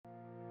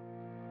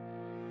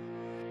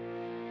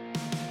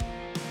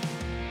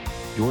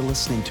You're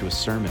listening to a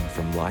sermon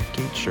from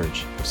Lifegate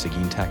Church of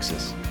Seguin,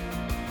 Texas.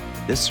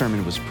 This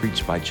sermon was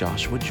preached by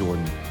Joshua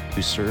Jordan,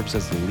 who serves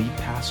as the lead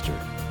pastor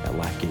at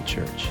Lifegate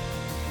Church.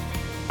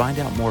 Find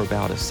out more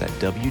about us at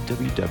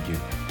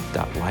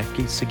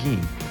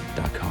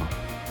www.lifegateseguin.com.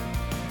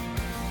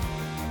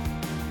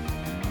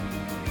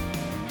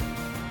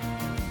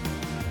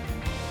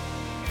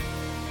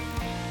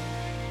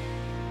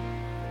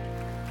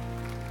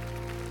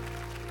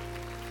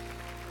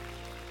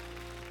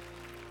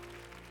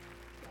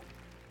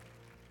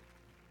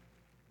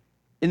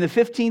 In the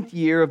 15th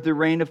year of the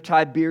reign of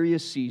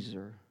Tiberius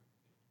Caesar,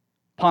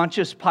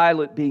 Pontius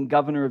Pilate being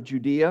governor of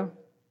Judea,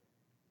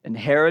 and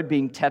Herod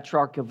being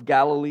tetrarch of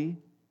Galilee,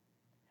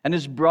 and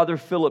his brother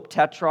Philip,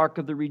 tetrarch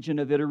of the region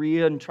of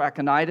Iturea and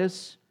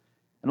Trachonitis,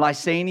 and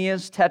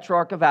Lysanias,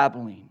 tetrarch of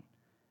Abilene,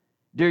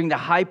 during the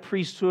high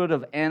priesthood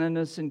of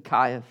Ananus and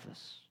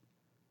Caiaphas,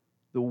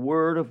 the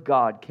word of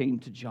God came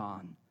to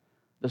John,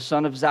 the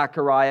son of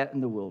Zechariah, in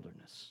the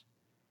wilderness.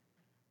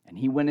 And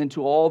he went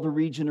into all the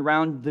region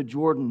around the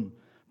Jordan,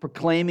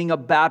 proclaiming a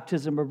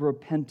baptism of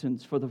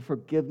repentance for the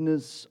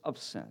forgiveness of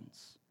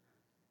sins.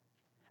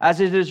 As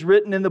it is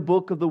written in the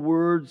book of the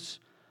words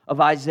of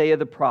Isaiah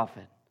the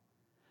prophet,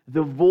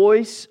 the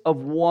voice of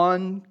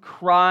one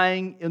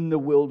crying in the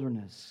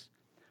wilderness,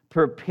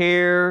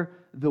 prepare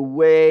the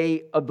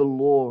way of the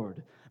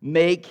Lord,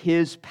 make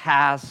his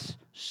paths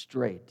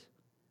straight.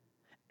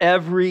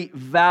 Every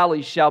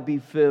valley shall be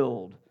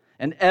filled,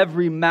 and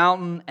every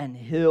mountain and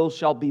hill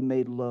shall be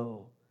made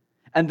low,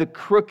 and the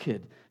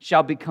crooked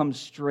shall become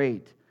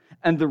straight,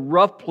 and the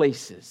rough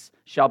places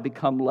shall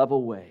become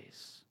level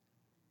ways.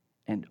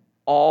 And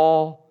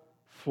all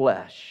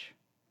flesh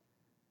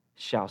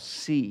shall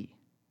see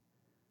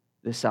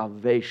the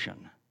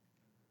salvation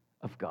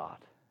of God.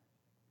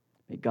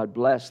 May God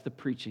bless the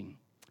preaching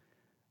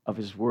of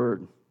His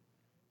Word.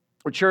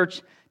 Well,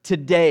 church,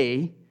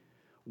 today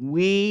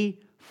we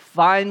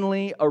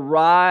finally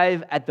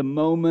arrive at the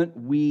moment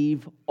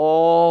we've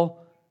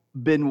all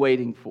been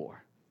waiting for.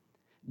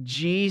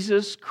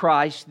 Jesus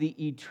Christ,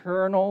 the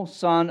eternal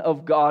Son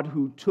of God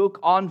who took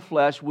on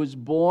flesh, was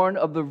born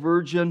of the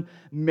Virgin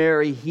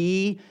Mary.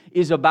 He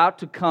is about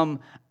to come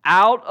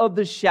out of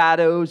the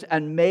shadows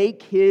and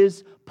make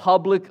His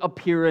public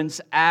appearance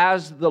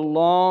as the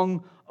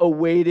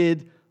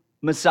long-awaited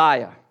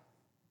Messiah.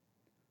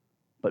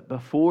 But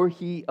before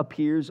He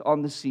appears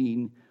on the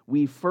scene,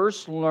 we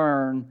first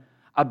learn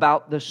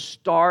about the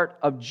start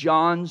of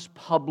John's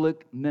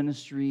public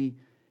ministry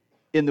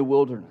in the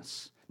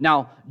wilderness.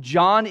 Now,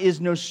 John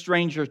is no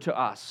stranger to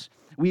us.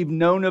 We've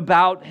known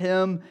about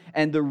him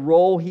and the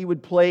role he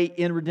would play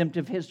in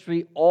redemptive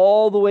history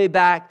all the way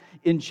back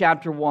in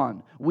chapter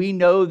 1. We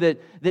know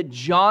that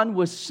John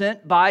was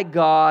sent by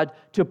God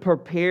to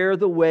prepare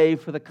the way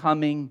for the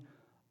coming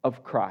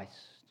of Christ.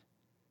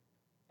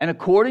 And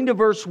according to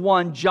verse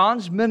 1,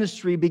 John's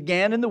ministry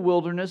began in the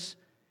wilderness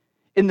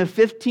in the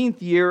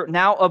 15th year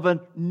now of a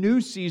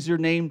new Caesar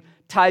named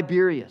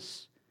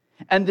Tiberius.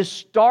 And the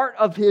start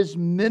of his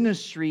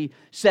ministry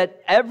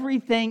set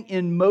everything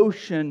in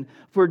motion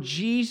for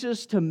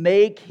Jesus to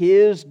make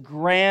his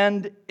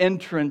grand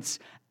entrance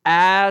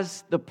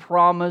as the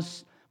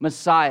promised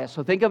Messiah.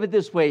 So think of it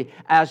this way: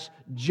 as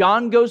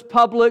John goes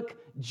public,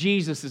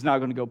 Jesus is now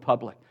going to go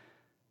public.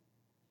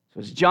 So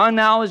as John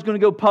now is going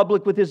to go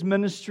public with his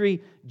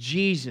ministry,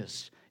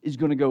 Jesus is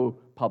going to go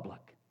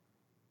public.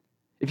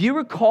 If you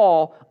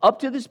recall, up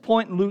to this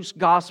point in Luke's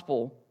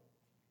gospel,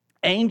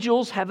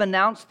 angels have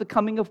announced the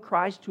coming of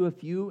Christ to a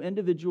few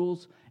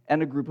individuals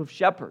and a group of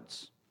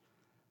shepherds.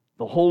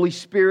 The Holy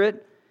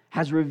Spirit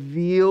has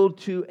revealed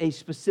to a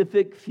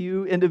specific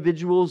few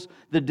individuals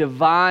the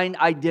divine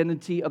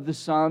identity of the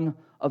Son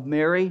of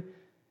Mary.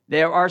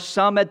 There are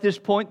some at this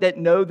point that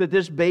know that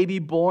this baby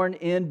born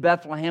in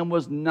Bethlehem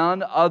was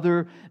none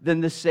other than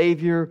the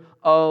Savior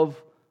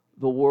of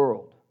the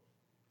world.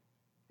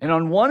 And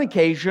on one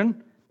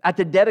occasion, at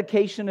the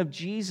dedication of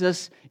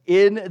Jesus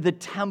in the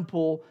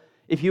temple,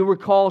 if you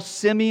recall,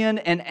 Simeon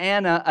and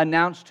Anna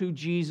announced who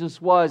Jesus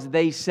was.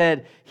 They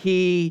said,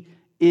 "He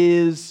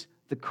is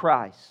the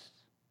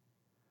Christ."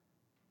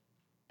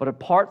 But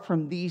apart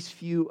from these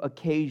few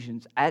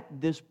occasions,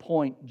 at this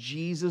point,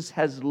 Jesus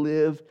has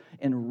lived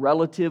in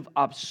relative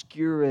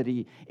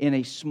obscurity in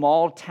a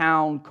small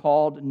town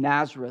called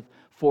Nazareth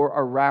for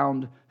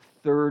around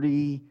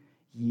 30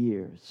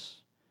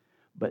 years.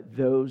 But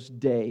those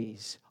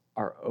days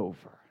are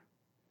over.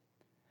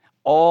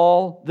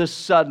 All of a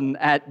sudden,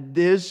 at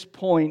this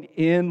point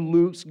in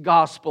Luke's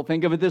gospel,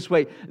 think of it this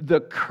way: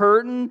 the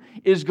curtain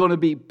is going to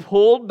be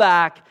pulled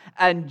back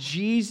and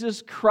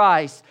Jesus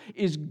Christ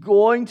is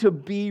going to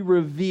be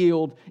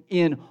revealed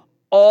in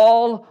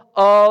all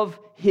of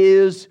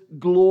His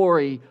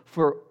glory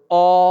for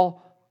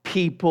all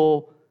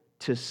people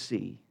to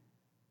see.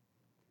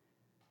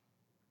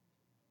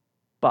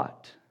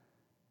 But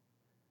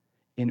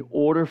in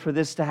order for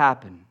this to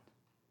happen,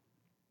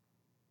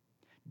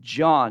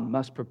 John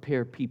must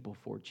prepare people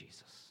for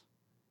Jesus.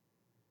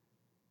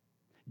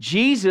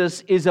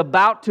 Jesus is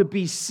about to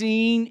be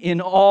seen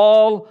in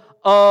all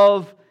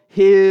of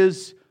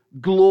His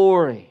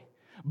glory.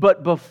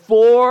 But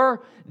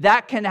before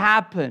that can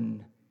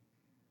happen,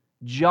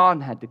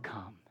 John had to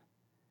come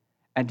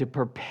and to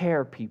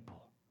prepare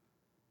people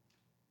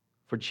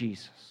for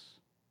Jesus.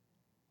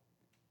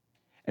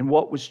 And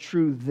what was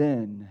true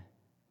then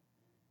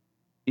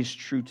is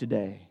true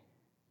today.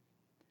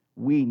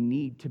 We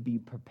need to be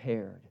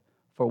prepared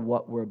for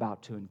what we're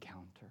about to encounter.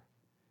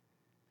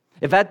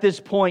 If at this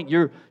point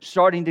you're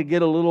starting to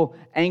get a little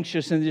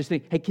anxious and just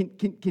think, hey,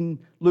 can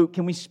Luke,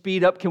 can we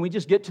speed up? Can we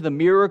just get to the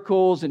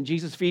miracles and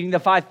Jesus feeding the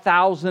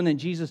 5,000 and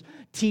Jesus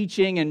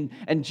teaching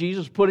and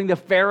Jesus putting the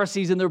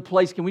Pharisees in their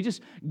place? Can we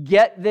just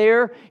get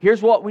there?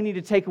 Here's what we need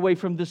to take away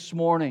from this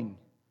morning.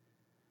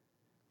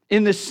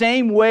 In the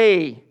same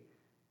way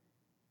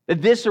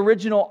that this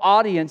original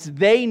audience,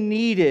 they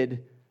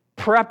needed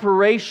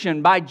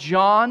preparation by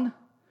John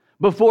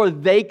before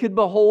they could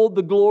behold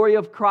the glory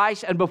of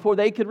Christ and before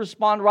they could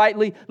respond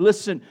rightly.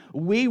 Listen,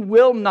 we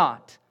will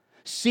not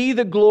see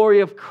the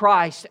glory of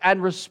Christ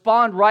and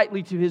respond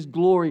rightly to His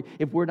glory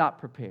if we're not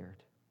prepared.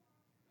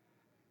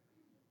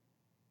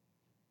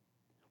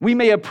 We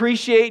may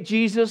appreciate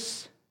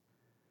Jesus.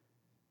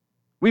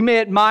 We may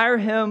admire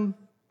Him.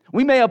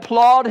 We may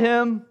applaud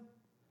Him.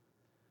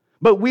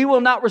 But we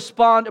will not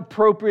respond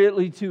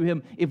appropriately to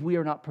Him if we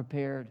are not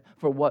prepared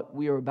for what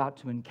we are about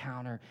to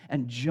encounter.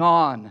 And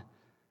John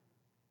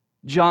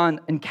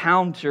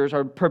encounters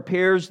or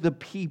prepares the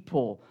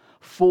people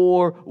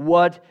for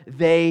what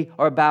they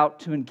are about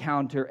to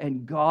encounter.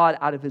 And God,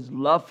 out of His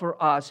love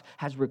for us,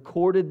 has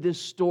recorded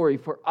this story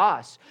for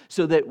us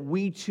so that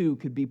we too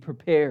could be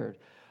prepared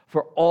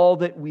for all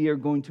that we are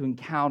going to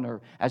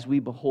encounter as we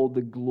behold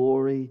the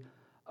glory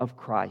of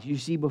Christ. You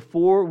see,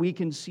 before we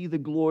can see the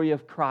glory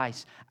of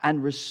Christ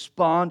and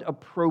respond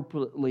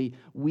appropriately,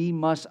 we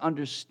must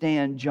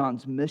understand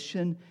John's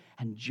mission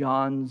and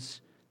John's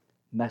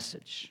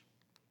message.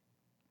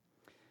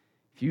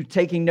 If you're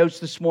taking notes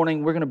this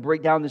morning, we're going to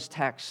break down this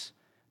text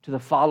to the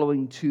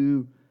following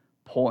 2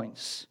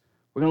 points.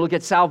 We're going to look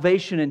at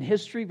salvation and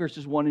history,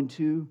 verses 1 and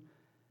 2,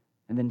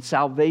 and then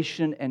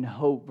salvation and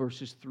hope,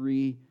 verses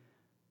 3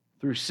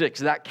 through 6.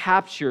 That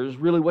captures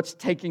really what's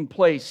taking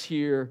place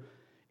here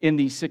in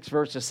these 6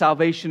 verses.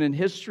 Salvation and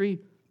history,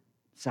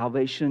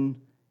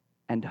 salvation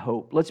and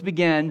hope. Let's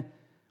begin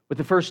with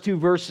the first 2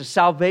 verses,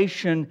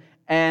 salvation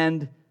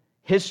and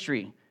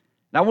history.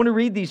 Now I want to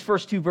read these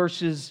first 2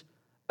 verses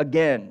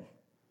again.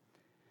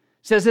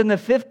 It says, in the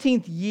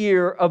 15th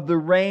year of the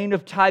reign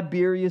of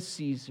Tiberius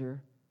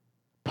Caesar,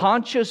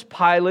 Pontius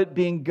Pilate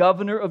being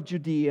governor of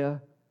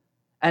Judea,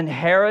 and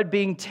Herod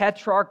being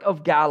tetrarch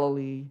of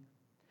Galilee,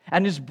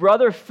 and his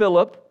brother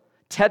Philip,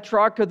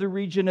 tetrarch of the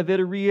region of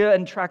Iturea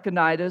and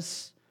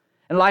Trachonitis,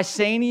 and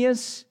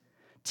Lysanias,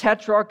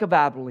 tetrarch of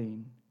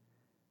Abilene,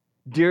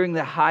 during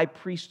the high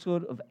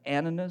priesthood of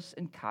Annas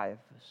and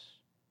Caiaphas,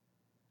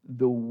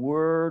 the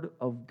word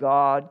of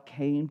God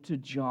came to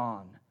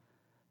John,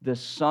 the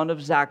son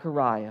of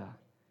Zechariah,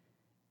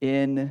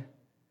 in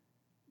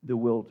the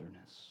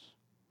wilderness.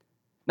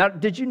 Now,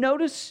 did you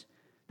notice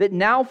that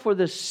now for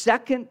the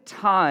second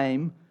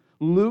time,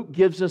 Luke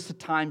gives us a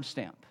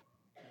timestamp?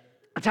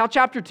 That's how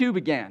chapter 2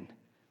 began.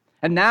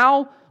 And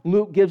now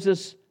Luke gives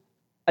us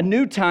a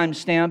new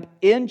timestamp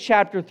in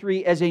chapter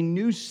 3 as a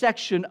new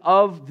section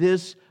of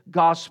this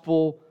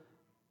gospel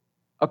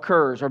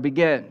occurs or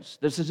begins.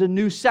 This is a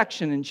new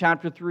section in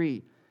chapter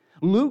 3.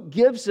 Luke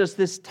gives us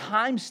this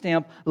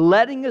timestamp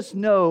letting us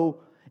know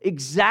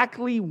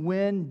exactly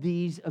when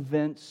these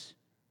events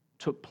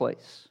took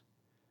place.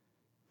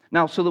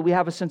 Now, so that we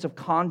have a sense of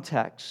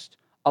context,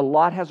 a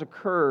lot has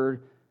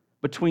occurred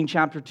between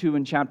chapter 2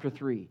 and chapter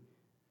 3.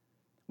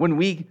 When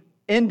we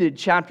ended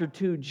chapter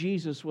 2,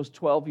 Jesus was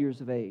 12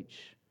 years of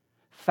age.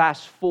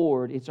 Fast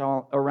forward, it's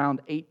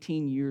around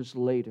 18 years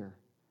later.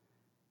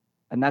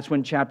 And that's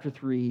when chapter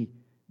 3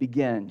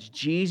 begins.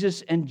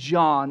 Jesus and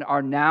John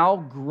are now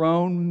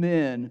grown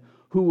men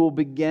who will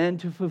begin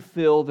to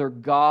fulfill their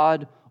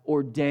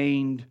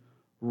God-ordained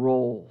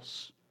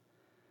roles.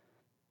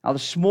 Now,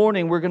 this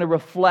morning, we're going to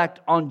reflect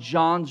on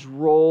John's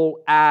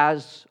role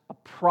as a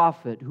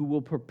prophet who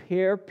will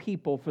prepare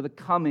people for the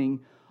coming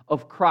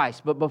of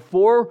Christ. But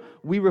before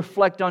we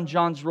reflect on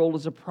John's role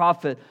as a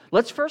prophet,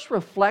 let's first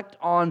reflect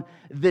on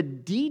the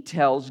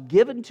details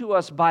given to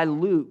us by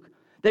Luke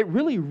that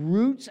really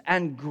roots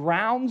and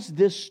grounds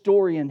this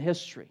story in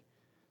history.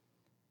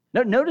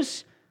 Now,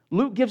 notice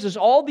Luke gives us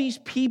all these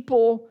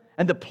people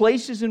and the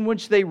places in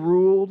which they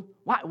ruled.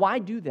 Why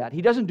do that?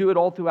 He doesn't do it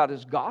all throughout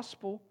his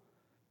gospel.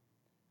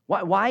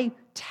 Why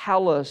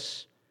tell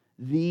us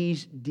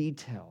these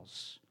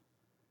details?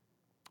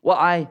 Well,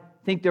 I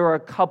think there are a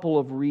couple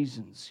of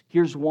reasons.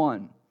 Here's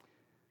one.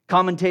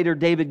 Commentator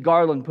David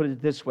Garland put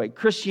it this way: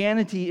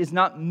 Christianity is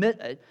not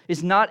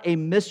a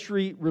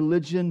mystery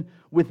religion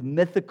with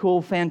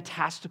mythical,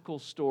 fantastical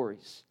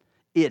stories.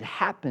 It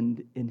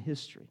happened in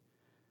history.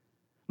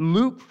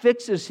 Luke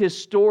fixes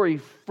his story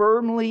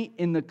firmly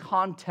in the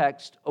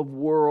context of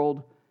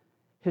world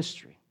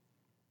history.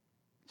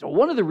 So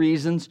one of the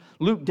reasons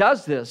Luke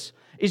does this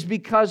is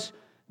because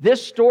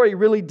This story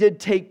really did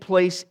take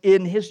place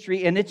in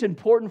history, and it's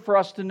important for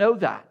us to know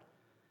that.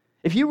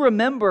 If you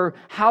remember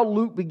how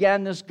Luke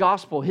began this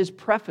gospel, his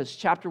preface,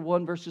 chapter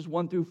 1, verses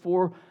 1 through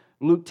 4,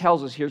 Luke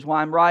tells us, here's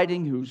why I'm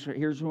writing,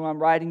 here's who I'm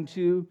writing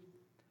to.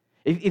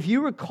 If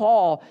you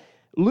recall,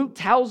 Luke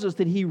tells us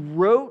that he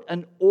wrote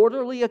an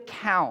orderly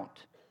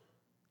account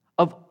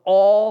of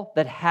all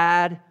that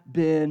had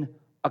been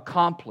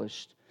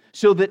accomplished,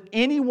 so that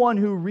anyone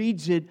who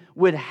reads it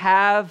would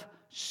have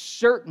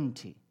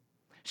certainty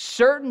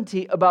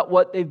about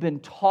what they've been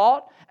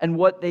taught and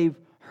what they've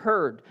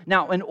heard.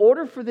 Now, in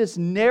order for this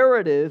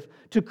narrative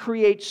to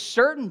create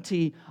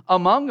certainty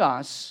among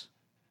us,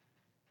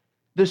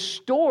 the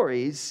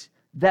stories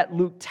that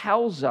Luke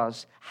tells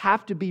us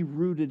have to be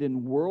rooted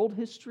in world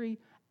history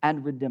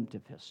and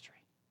redemptive history.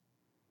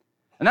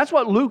 And that's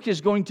what Luke is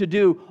going to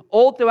do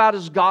all throughout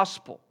his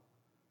gospel.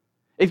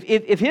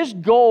 If his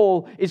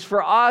goal is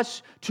for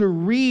us to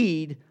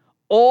read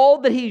all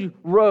that he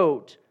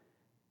wrote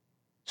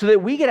so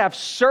that we could have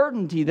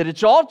certainty that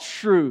it's all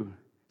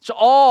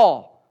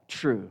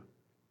true,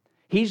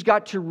 he's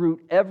got to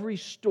root every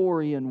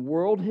story in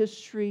world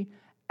history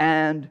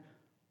and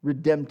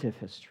redemptive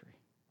history.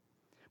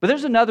 But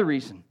there's another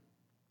reason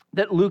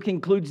that Luke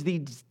includes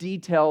these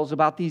details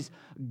about these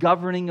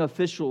governing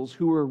officials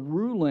who were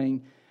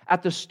ruling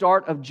at the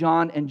start of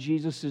John and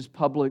Jesus'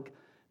 public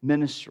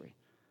ministry.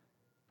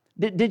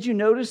 Did you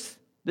notice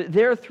that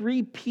there are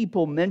 3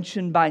 people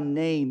mentioned by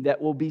name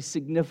that will be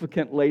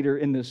significant later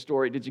in this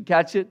story? Did you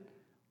catch it?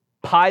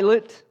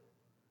 Pilate,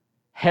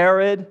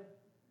 Herod,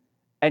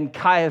 and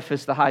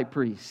Caiaphas the high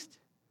priest.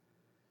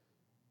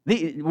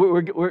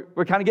 We're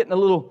kind of getting a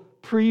little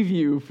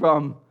preview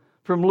from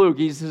Luke.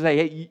 He says,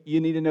 hey,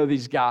 you need to know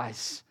these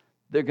guys.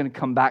 They're going to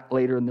come back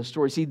later in the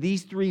story. See,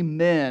 these 3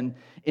 men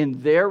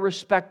in their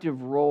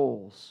respective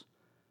roles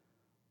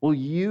will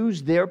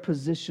use their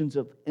positions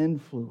of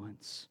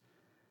influence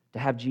to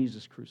have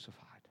Jesus crucified.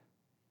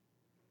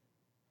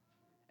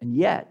 And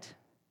yet,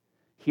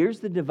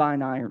 here's the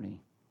divine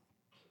irony.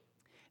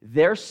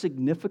 Their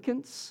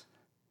significance,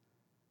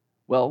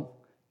 well,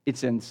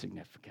 it's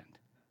insignificant.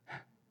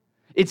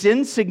 It's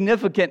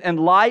insignificant in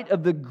light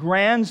of the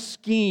grand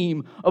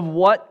scheme of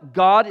what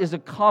God is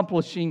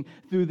accomplishing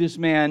through this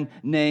man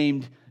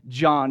named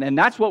John. And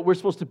that's what we're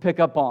supposed to pick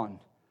up on.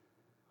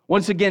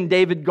 Once again,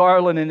 David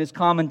Garland in his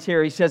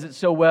commentary says it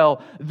so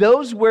well.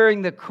 Those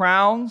wearing the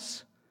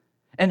crowns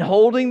and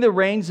holding the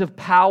reins of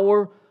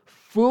power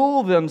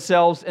fool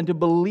themselves into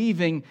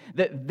believing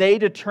that they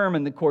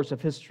determine the course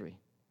of history.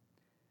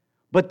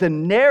 But the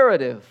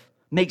narrative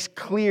makes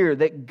clear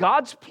that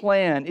God's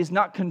plan is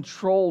not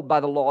controlled by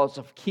the laws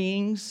of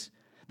kings,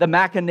 the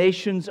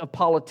machinations of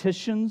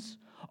politicians,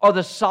 or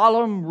the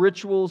solemn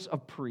rituals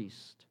of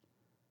priests.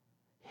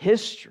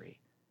 History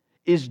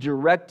is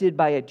directed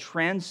by a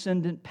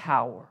transcendent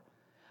power,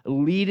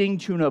 leading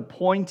to an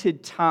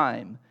appointed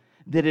time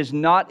that is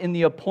not in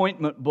the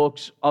appointment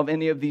books of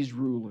any of these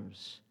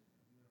rulers.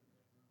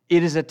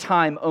 It is a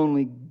time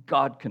only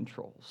God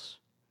controls.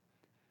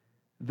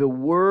 The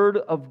Word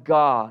of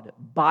God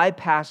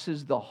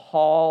bypasses the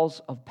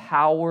halls of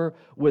power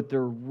with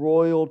their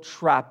royal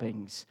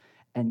trappings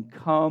and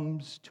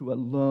comes to a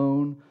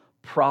lone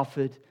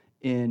prophet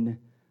in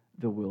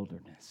the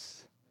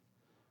wilderness.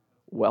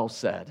 Well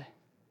said.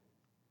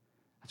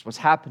 That's what's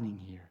happening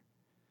here.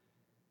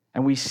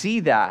 And we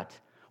see that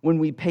when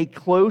we pay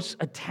close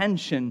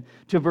attention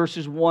to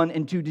verses 1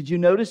 and 2. Did you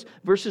notice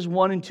verses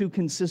 1 and 2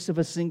 consist of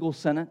a single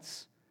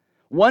sentence?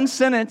 One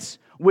sentence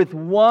with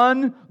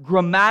one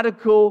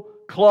grammatical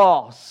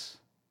clause.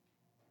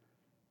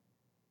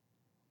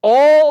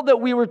 All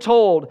that we were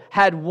told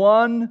had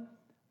one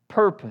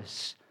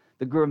purpose.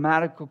 The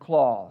grammatical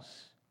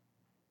clause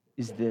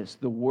is this: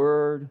 the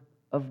Word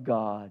of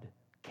God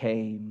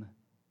came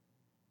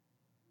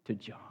to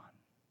John.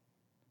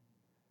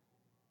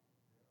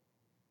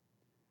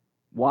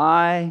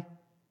 Why,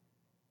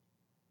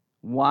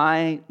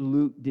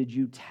 Luke, did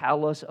you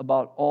tell us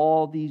about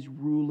all these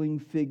ruling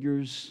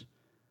figures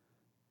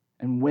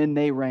and when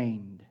they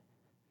reigned?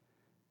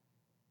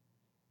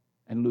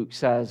 And Luke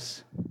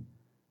says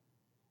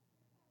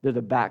they're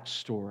the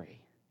backstory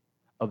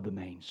of the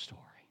main story.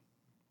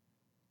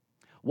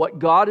 What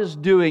God is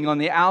doing on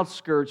the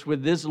outskirts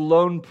with this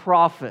lone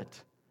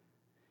prophet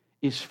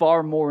is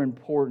far more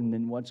important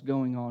than what's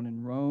going on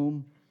in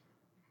Rome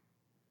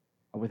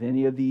or with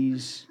any of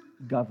these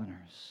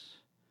governors.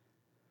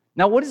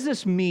 Now, what does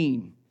this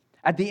mean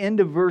at the end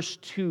of verse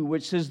 2,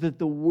 which says that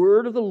the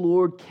word of the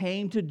Lord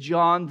came to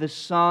John, the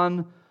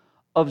son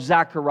of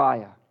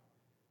Zechariah?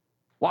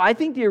 Well, I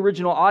think the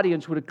original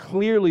audience would have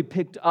clearly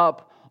picked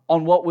up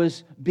on what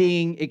was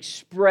being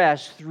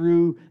expressed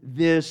through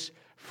this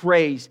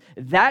phrase.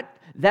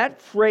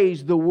 That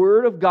phrase, the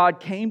word of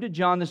God came to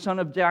John, the son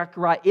of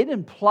Zechariah, it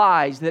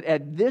implies that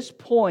at this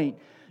point,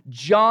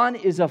 John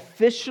is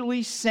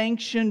officially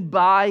sanctioned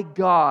by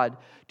God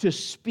to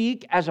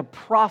speak as a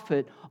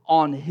prophet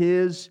on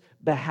his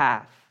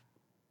behalf.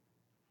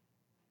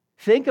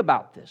 Think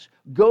about this.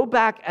 Go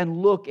back and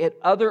look at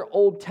other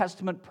Old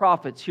Testament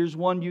prophets. Here's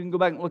one you can go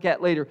back and look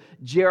at later.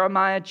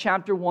 Jeremiah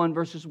chapter 1,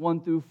 verses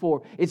 1 through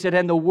 4. It said,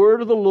 "And the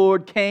word of the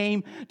Lord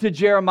came to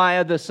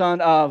Jeremiah the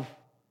son of..."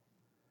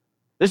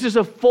 This is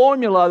a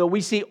formula that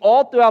we see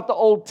all throughout the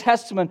Old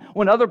Testament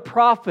when other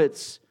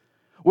prophets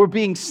were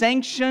being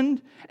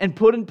sanctioned and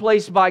put in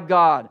place by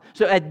God.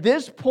 So at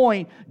this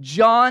point,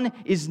 John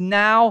is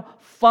now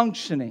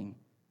functioning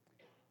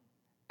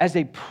as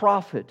a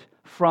prophet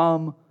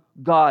from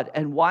God.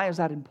 And why is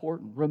that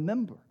important?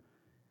 Remember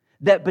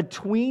that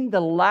between the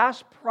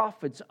last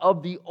prophets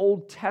of the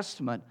Old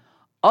Testament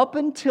up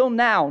until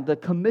now, the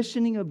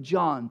commissioning of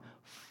John,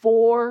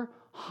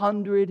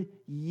 400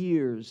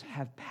 years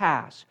have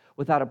passed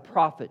without a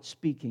prophet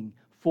speaking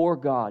for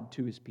God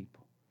to His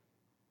people.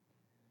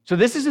 So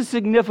this is a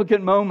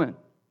significant moment.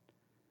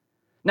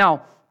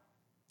 Now,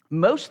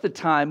 most of the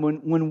time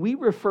when we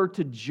refer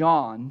to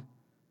John,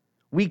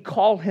 we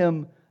call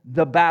him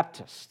the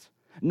Baptist.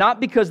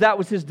 Not because that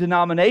was his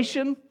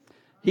denomination.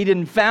 He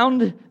didn't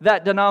found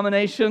that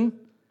denomination.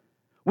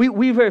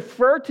 We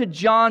refer to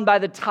John by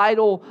the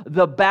title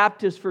the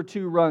Baptist for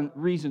two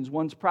reasons.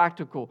 One's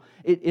practical.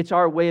 It's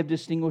our way of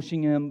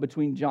distinguishing him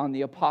between John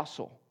the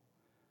Apostle.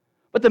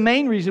 But the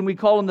main reason we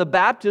call him the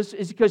Baptist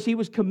is because he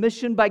was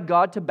commissioned by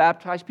God to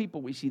baptize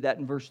people. We see that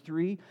in verse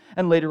 3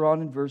 and later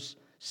on in verse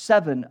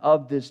 7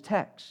 of this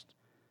text.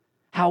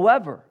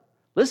 However,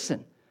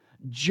 listen,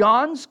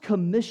 John's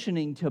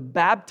commissioning to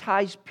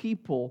baptize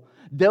people,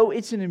 though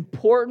it's an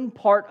important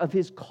part of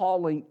his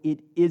calling, it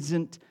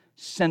isn't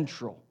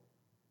central.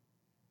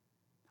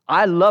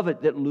 I love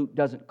it that Luke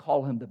doesn't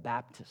call him the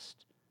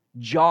Baptist.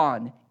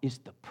 John is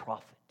the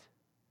prophet.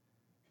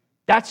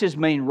 That's his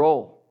main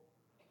role.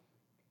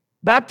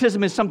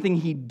 Baptism is something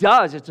he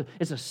does.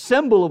 It's a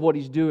symbol of what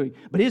he's doing.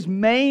 But his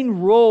main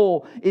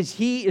role is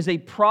he is a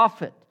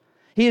prophet.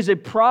 He is a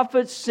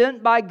prophet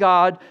sent by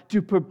God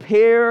to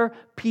prepare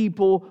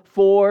people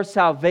for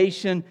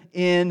salvation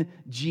in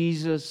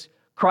Jesus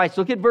Christ.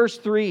 Look at verse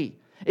 3.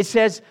 It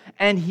says,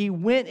 "And he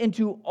went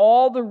into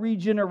all the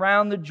region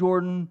around the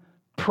Jordan,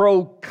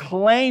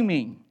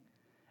 proclaiming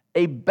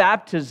a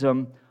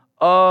baptism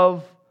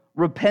of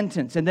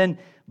repentance." And then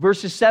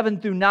verses 7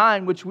 through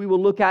 9, which we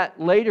will look at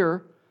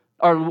later,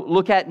 or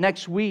look at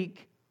next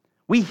week,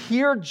 we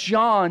hear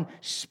John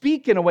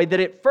speak in a way that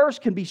at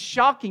first can be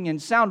shocking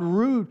and sound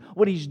rude.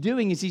 What he's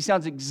doing is he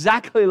sounds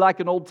exactly like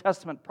an Old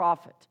Testament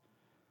prophet.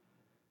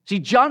 See,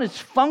 John is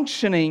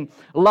functioning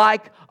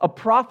like a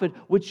prophet,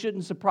 which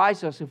shouldn't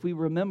surprise us if we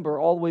remember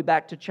all the way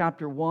back to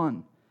chapter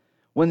 1,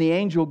 when the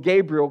angel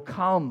Gabriel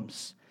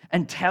comes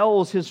and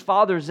tells his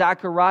father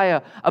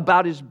Zechariah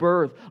about his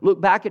birth. Look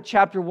back at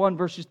chapter 1,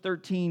 verses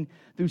 13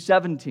 through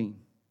 17.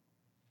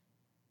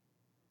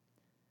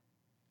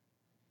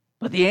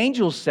 But the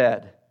angel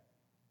said,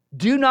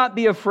 "Do not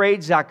be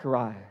afraid,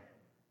 Zechariah,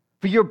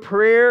 for your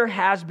prayer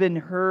has been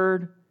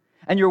heard,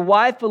 and your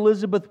wife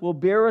Elizabeth will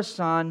bear a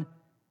son,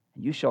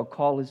 and you shall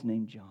call his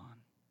name John.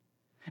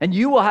 And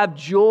you will have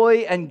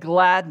joy and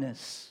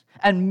gladness,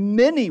 and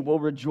many will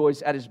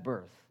rejoice at his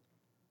birth,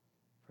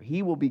 for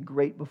he will be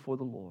great before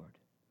the Lord.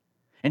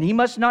 And he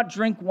must not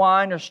drink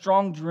wine or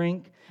strong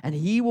drink, and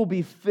he will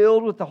be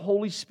filled with the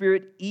Holy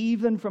Spirit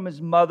even from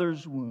his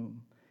mother's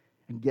womb."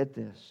 And get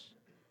this.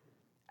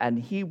 "And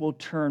he will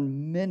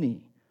turn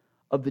many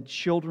of the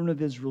children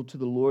of Israel to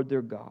the Lord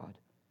their God.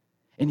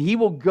 And he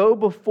will go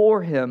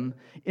before him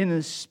in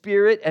the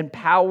spirit and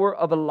power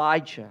of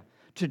Elijah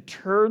to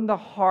turn the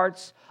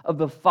hearts of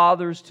the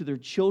fathers to their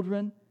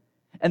children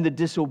and the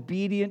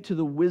disobedient to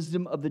the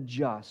wisdom of the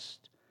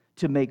just,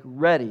 to make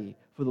ready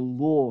for the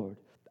Lord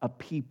a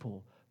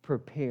people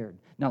prepared."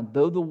 Now,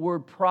 though the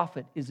word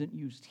prophet isn't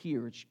used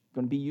here, it's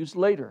going to be used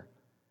later.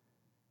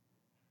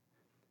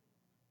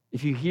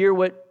 If you hear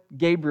what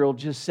Gabriel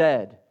just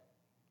said,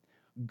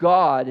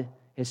 God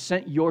has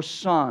sent your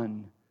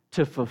son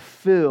to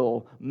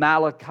fulfill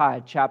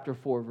Malachi chapter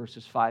 4,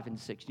 verses 5 and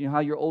 6. Do you know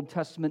how your Old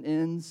Testament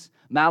ends?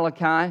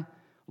 Malachi,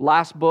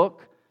 last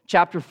book.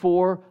 Chapter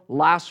 4,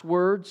 last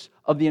words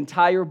of the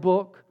entire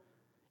book.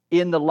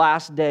 "In the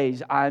last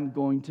days, I'm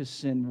going to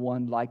send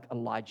one like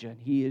Elijah. And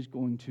he is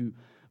going to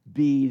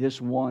be this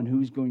one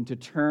who's going to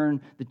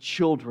turn the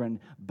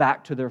children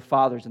back to their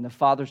fathers, and the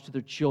fathers to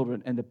their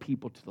children, and the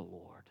people to the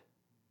Lord."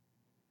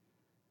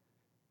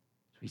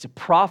 He's a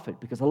prophet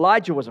because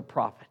Elijah was a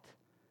prophet.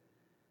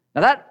 Now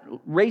that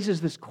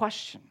raises this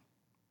question.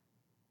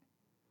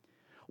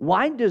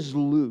 Why does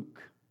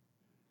Luke,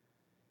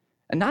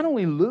 and not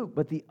only Luke,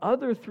 but the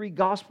other three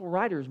gospel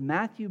writers,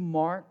 Matthew,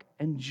 Mark,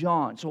 and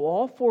John, so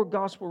all four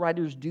gospel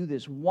writers do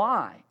this.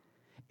 Why?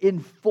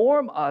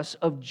 Inform us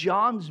of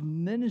John's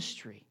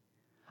ministry.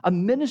 A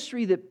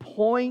ministry that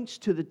points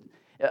to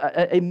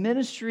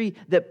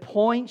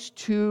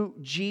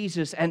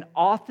Jesus and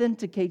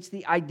authenticates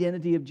the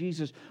identity of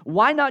Jesus.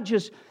 Why not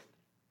just,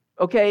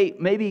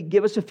 maybe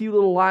give us a few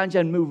little lines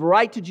and move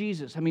right to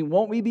Jesus? I mean,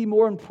 won't we be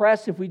more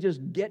impressed if we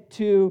just get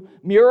to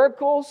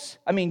miracles?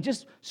 I mean,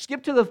 just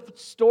skip to the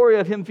story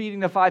of him feeding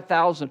the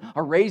 5,000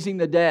 or raising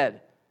the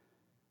dead.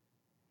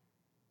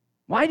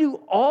 Why do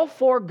all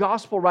four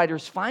gospel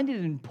writers find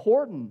it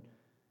important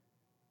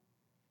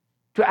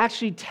to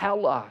actually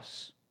tell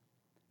us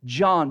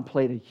John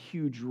played a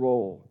huge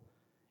role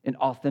in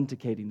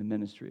authenticating the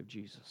ministry of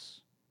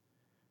Jesus?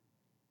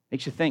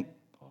 Makes you think,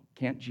 well,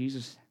 can't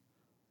Jesus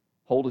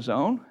hold his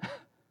own?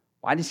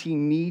 Why does he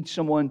need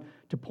someone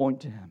to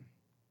point to him?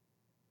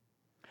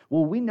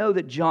 Well, we know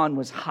that John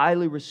was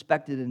highly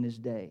respected in his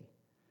day.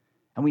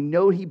 And we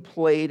know he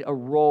played a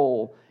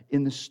role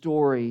in the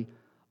story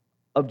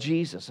of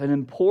Jesus, an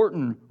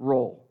important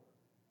role.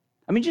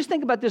 I mean, just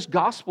think about this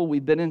gospel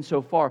we've been in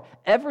so far.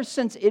 Ever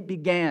since it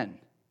began,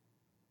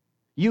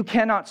 you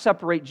cannot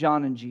separate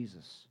John and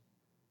Jesus.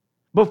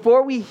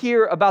 Before we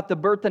hear about the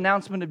birth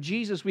announcement of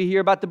Jesus, we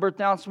hear about the birth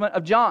announcement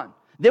of John.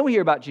 Then we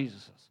hear about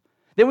Jesus's.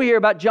 Then we hear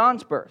about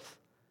John's birth.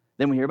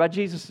 Then we hear about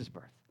Jesus'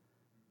 birth.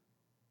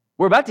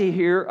 We're about to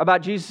hear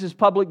about Jesus'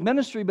 public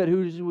ministry, but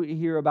who do we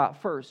hear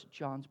about first?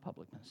 John's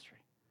public ministry.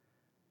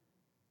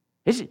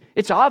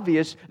 It's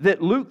obvious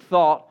that Luke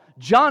thought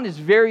John is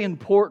very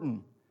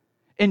important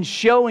in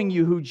showing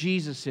you who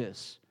Jesus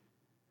is.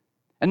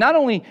 And not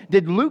only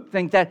did Luke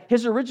think that,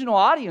 his original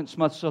audience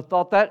must have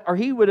thought that, or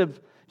he would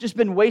have just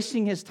been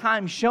wasting his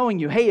time showing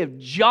you, hey, if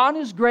John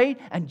is great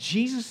and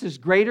Jesus is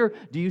greater,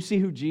 do you see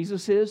who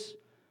Jesus is?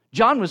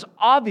 John was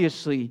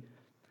obviously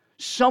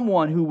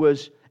someone who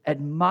was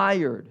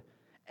admired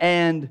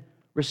and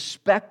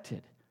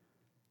respected.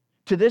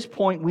 To this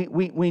point,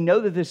 we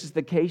know that this is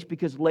the case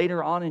because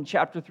later on in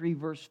chapter 3,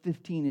 verse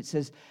 15, it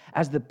says,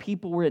 as the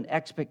people were in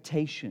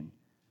expectation,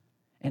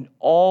 and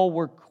all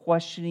were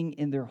questioning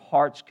in their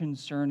hearts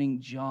concerning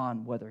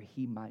John whether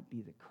he might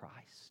be the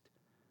Christ.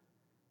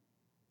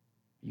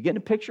 You getting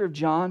a picture of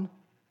John?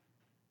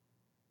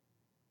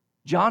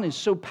 John is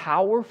so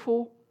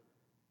powerful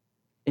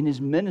in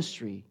his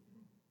ministry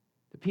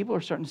that people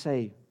are starting to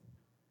say,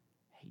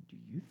 hey, do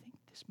you think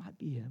this might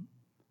be him?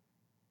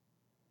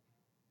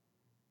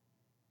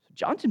 So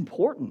John's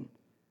important.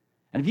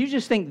 And if you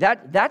just think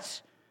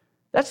that's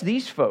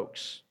these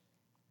folks,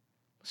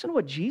 listen to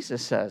what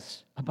Jesus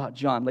says about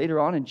John later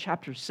on in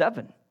chapter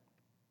 7,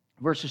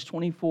 verses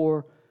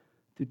 24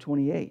 through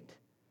 28.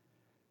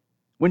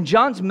 When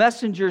John's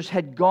messengers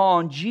had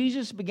gone,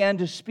 Jesus began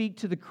to speak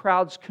to the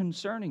crowds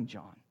concerning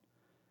John.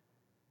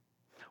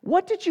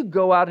 What did you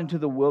go out into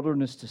the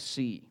wilderness to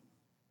see?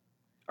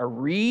 A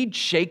reed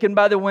shaken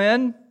by the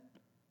wind?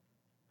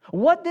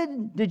 What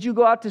did you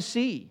go out to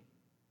see?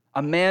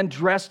 A man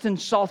dressed in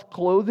soft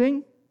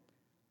clothing?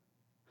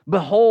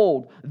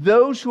 Behold,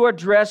 those who are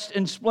dressed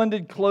in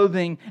splendid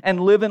clothing and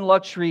live in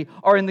luxury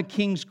are in the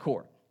king's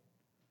court.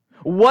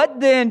 What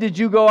then did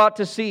you go out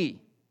to see?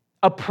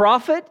 A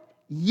prophet?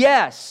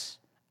 Yes,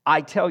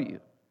 I tell you.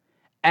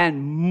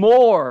 And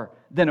more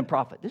than a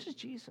prophet. This is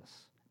Jesus.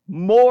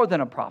 More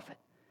than a prophet.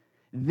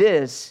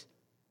 This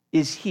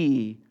is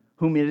he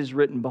whom it is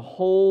written,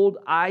 behold,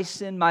 I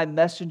send my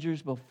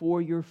messengers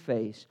before your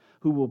face,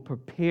 who will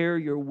prepare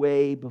your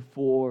way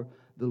before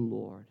the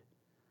Lord.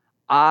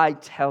 I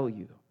tell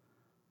you,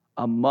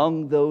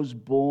 among those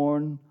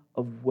born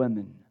of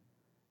women,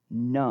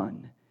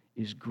 none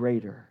is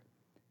greater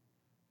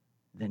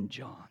than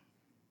John.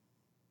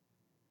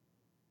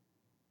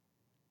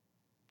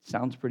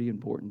 Sounds pretty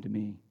important to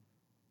me.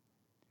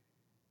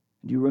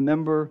 Do you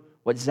remember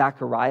what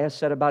Zechariah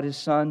said about his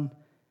son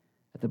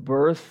at the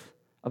birth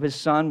of his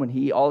son, when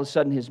he all of a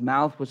sudden his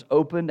mouth was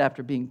opened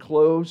after being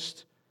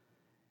closed,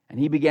 and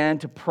he began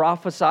to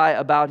prophesy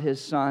about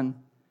his son?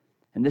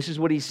 And this is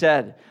what he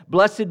said: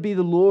 blessed be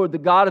the Lord, the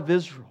God of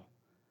Israel,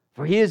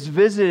 for he has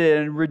visited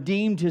and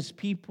redeemed his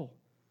people,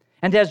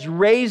 and has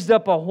raised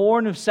up a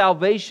horn of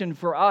salvation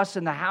for us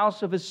in the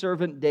house of his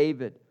servant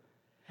David,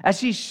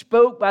 as he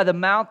spoke by the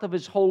mouth of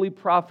his holy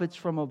prophets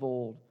from of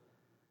old,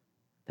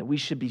 that we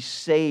should be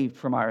saved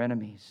from our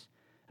enemies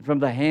and from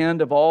the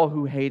hand of all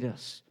who hate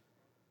us,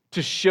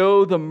 to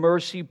show the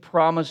mercy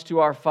promised to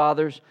our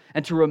fathers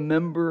and to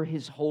remember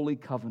his holy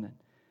covenant,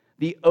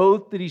 the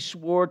oath that he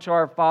swore to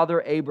our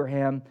father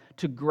Abraham,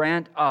 to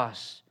grant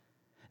us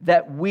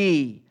that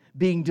we,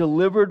 being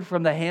delivered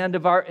from the hand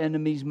of our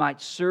enemies,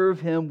 might serve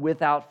him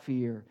without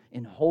fear,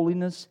 in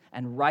holiness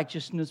and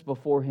righteousness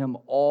before him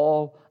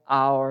all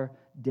our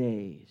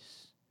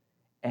days.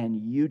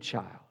 And you,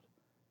 child,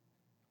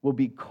 will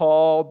be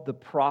called the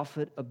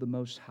prophet of the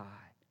Most High,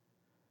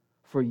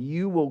 for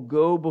you will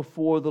go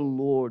before the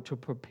Lord to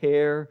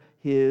prepare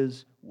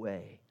his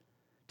way,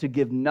 to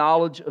give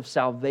knowledge of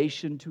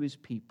salvation to his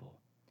people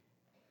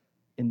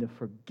in the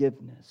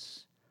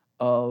forgiveness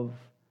of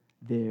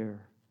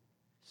their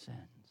sins.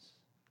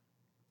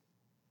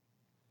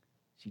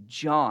 See,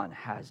 John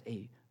has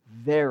a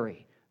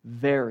very,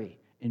 very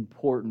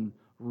important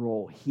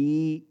role.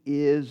 He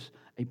is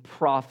a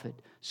prophet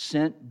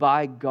sent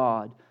by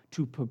God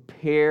to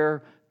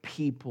prepare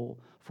people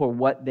for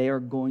what they are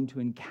going to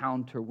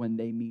encounter when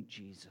they meet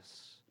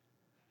Jesus.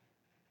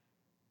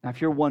 Now,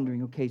 if you're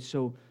wondering, okay,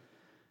 so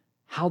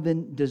how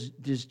then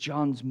does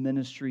John's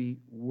ministry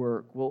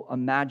work? Well,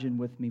 imagine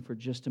with me for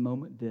just a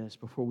moment this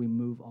before we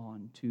move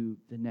on to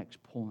the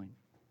next point.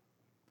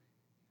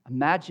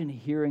 Imagine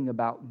hearing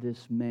about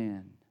this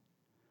man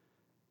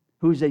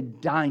who's a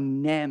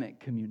dynamic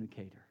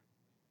communicator.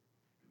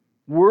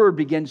 Word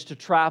begins to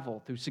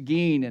travel through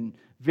Seguin and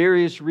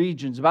various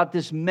regions about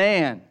this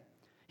man.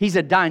 He's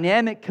a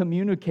dynamic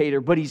communicator,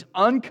 but he's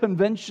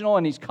unconventional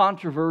and he's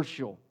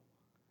controversial.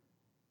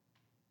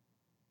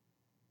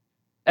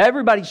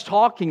 Everybody's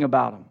talking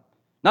about him.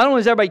 Not only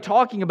is everybody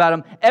talking about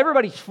him,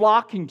 everybody's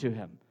flocking to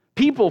him.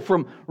 People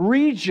from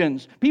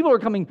regions, people are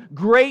coming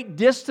great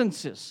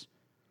distances.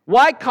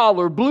 White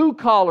collar, blue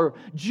collar,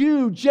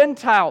 Jew,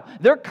 Gentile,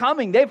 they're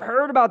coming. They've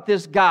heard about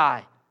this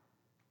guy.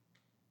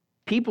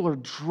 People are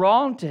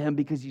drawn to him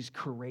because he's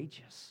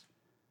courageous.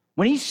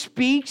 When he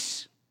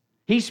speaks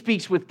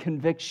with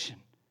conviction.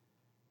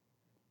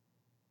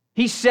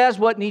 He says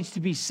what needs to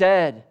be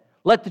said.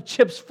 Let the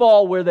chips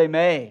fall where they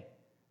may.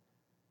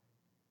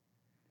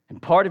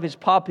 And part of his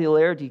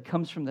popularity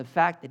comes from the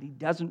fact that he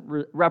doesn't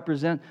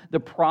represent the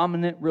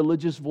prominent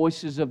religious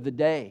voices of the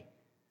day.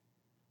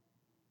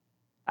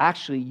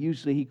 Actually,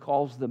 usually he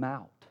calls them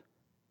out.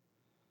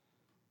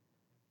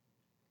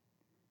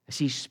 As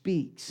he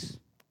speaks,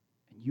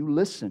 and you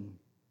listen,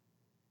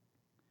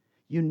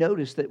 you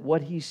notice that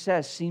what he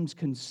says seems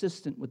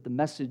consistent with the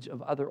message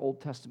of other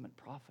Old Testament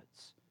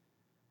prophets.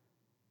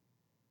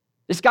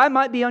 This guy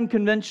might be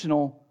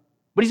unconventional,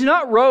 but he's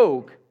not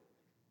rogue.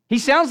 He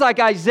sounds like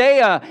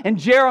Isaiah and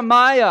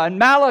Jeremiah and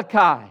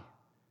Malachi.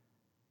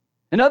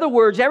 In other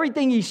words,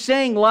 everything he's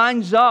saying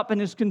lines up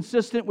and is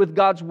consistent with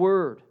God's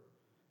Word.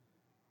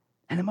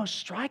 And the most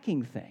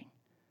striking thing,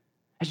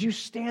 as you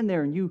stand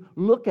there and you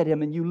look at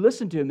him and you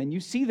listen to him and you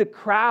see the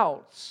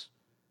crowds,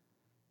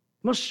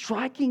 the most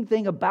striking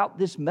thing about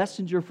this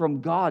messenger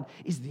from God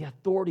is the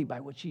authority by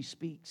which he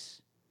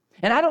speaks.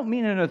 And I don't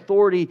mean an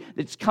authority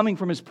that's coming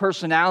from his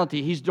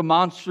personality. He's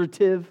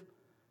demonstrative.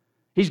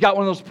 He's got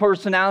one of those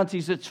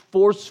personalities that's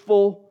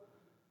forceful.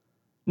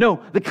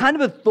 No, the kind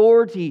of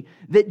authority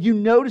that you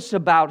notice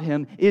about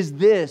him is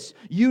this.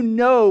 You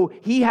know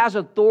he has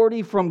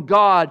authority from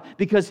God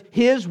because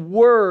his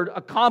word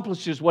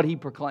accomplishes what he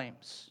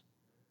proclaims.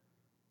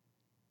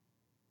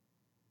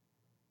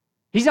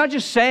 He's not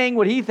just saying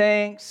what he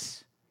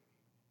thinks.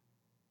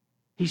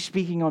 He's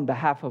speaking on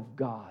behalf of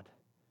God.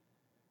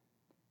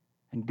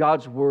 And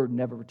God's word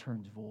never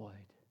returns void.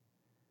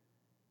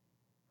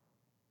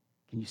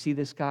 Can you see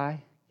this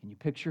guy? Can you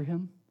picture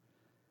him?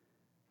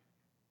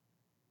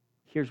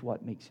 Here's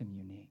what makes him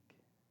unique.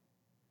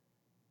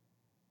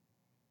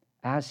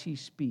 As he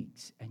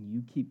speaks and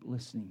you keep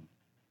listening,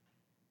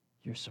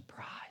 you're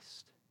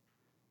surprised.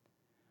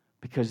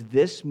 Because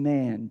this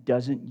man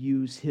doesn't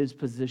use his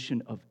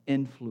position of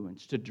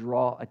influence to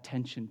draw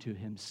attention to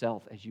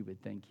himself as you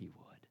would think he would.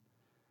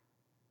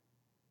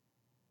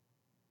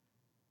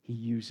 He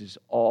uses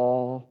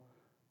all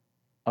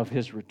of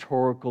his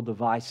rhetorical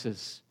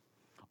devices,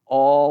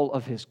 all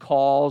of his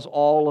calls,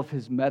 all of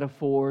his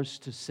metaphors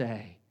to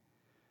say,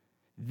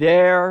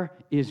 there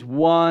is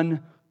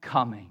one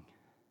coming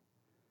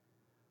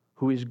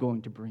who is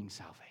going to bring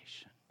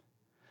salvation.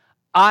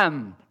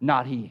 I'm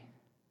not he.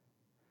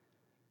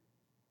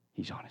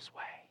 He's on his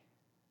way.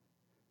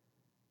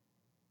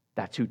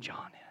 That's who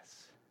John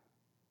is.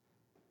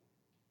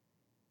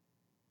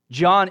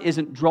 John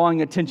isn't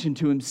drawing attention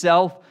to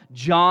himself.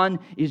 John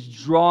is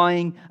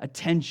drawing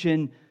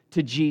attention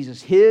to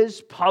Jesus.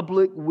 His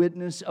public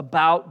witness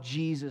about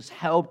Jesus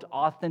helped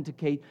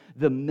authenticate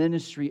the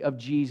ministry of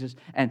Jesus.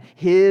 And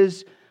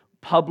his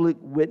public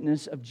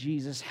witness of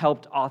Jesus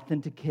helped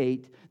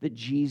authenticate that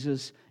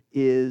Jesus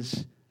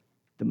is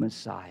the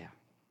Messiah.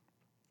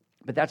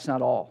 But that's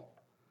not all.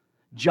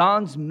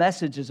 John's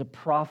message as a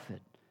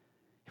prophet,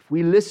 if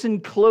we listen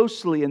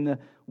closely in the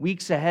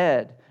weeks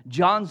ahead,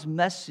 John's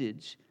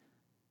message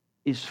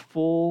is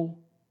full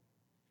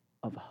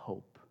of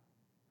hope.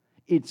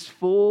 It's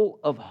full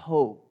of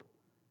hope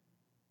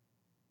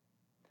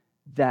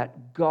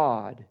that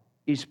God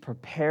is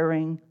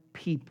preparing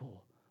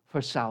people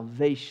for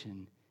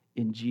salvation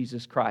in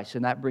Jesus Christ.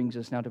 And that brings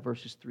us now to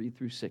verses 3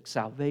 through 6.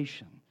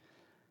 Salvation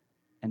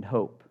and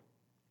hope.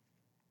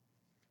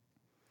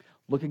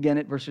 Look again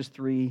at verses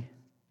 3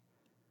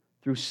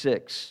 through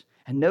 6.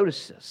 And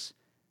notice this.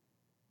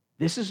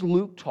 This is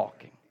Luke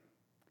talking.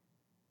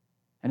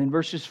 And in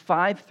verses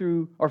 4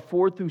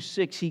 through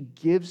 6, he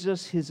gives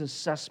us his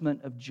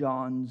assessment of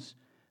John's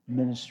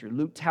ministry.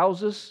 Luke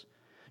tells us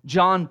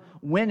John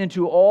went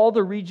into all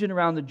the region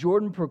around the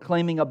Jordan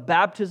proclaiming a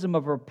baptism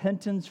of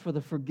repentance for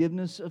the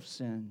forgiveness of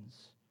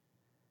sins,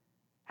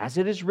 as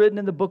it is written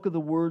in the book of the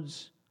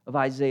words of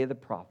Isaiah the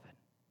prophet.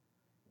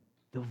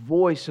 The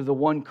voice of the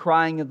one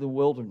crying in the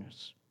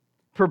wilderness,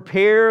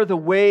 prepare the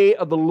way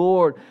of the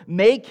Lord,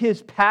 make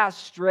his path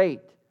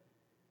straight.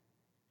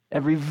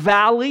 Every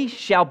valley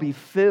shall be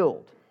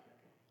filled.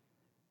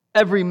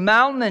 Every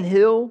mountain and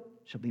hill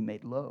shall be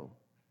made low.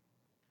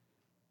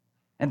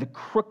 And the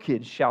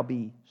crooked shall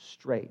be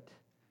straight.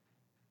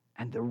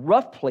 And the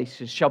rough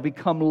places shall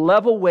become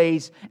level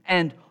ways.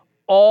 And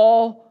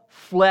all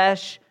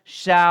flesh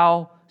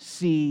shall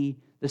see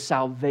the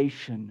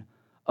salvation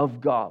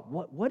of God.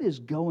 What is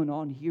going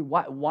on here?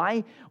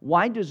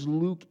 Why does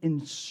Luke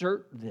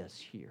insert this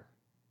here?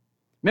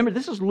 Remember,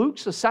 this is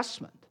Luke's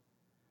assessment.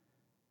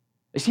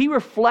 As he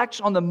reflects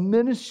on the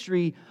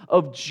ministry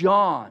of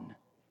John,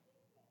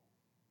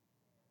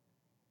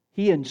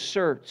 he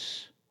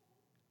inserts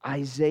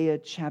Isaiah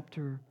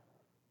chapter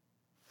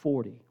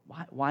 40.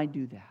 Why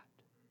do that?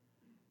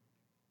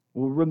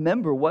 Well,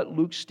 remember what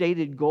Luke's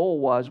stated goal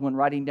was when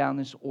writing down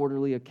this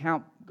orderly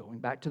account, going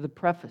back to the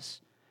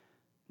preface.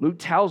 Luke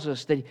tells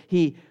us that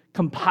he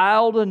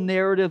compiled a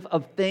narrative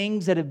of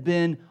things that have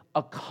been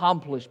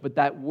accomplished, but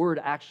that word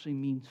actually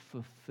means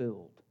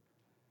fulfilled.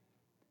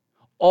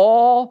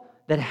 All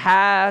that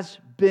has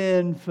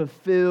been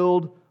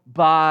fulfilled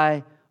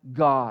by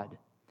God.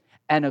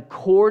 And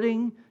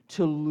according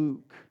to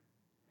Luke,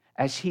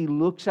 as he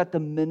looks at the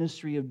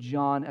ministry of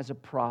John as a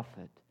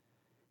prophet,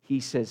 he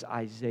says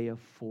Isaiah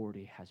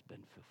 40 has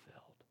been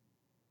fulfilled.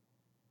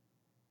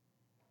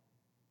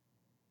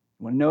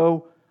 You want to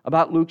know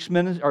about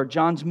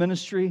John's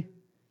ministry?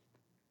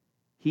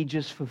 He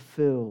just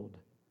fulfilled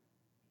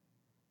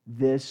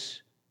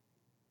this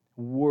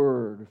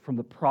word from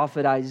the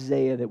prophet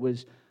Isaiah that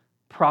was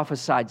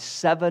prophesied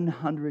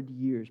 700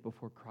 years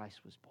before Christ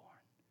was born.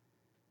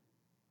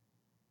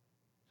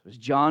 So as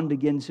John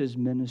begins his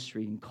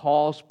ministry and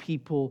calls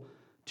people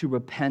to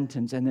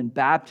repentance and then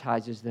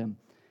baptizes them,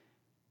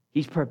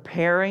 he's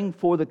preparing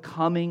for the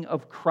coming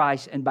of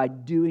Christ, and by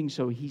doing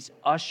so, he's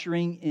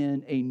ushering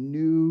in a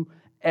new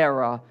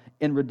era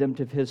in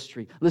redemptive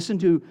history. Listen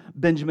to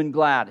Benjamin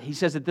Glad. He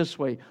says it this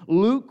way.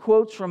 Luke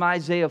quotes from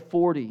Isaiah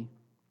 40,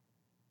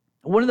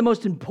 one of the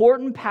most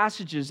important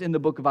passages in the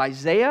book of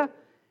Isaiah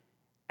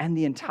and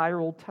the entire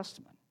Old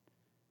Testament.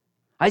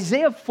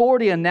 Isaiah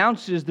 40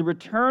 announces the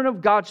return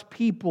of God's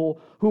people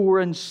who were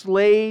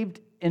enslaved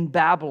in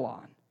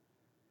Babylon.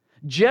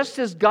 Just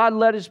as God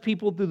led His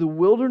people through the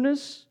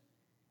wilderness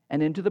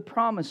and into the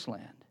promised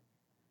land.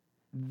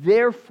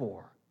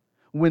 Therefore,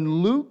 when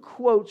Luke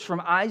quotes from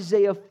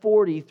Isaiah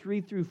 40,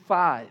 3 through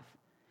 5,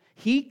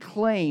 he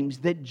claims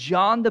that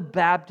John the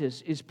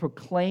Baptist is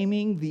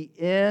proclaiming the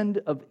end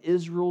of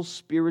Israel's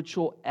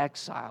spiritual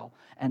exile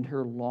and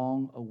her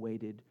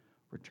long-awaited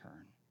return.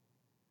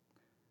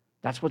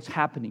 That's what's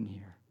happening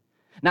here.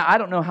 Now, I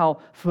don't know how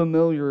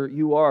familiar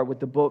you are with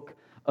the book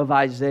of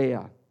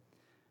Isaiah,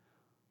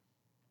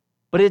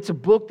 but it's a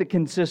book that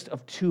consists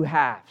of two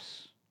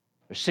halves.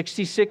 There's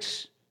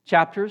 66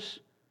 chapters.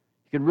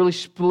 You can really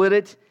split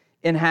it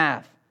in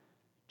half.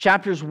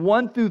 Chapters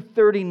 1 through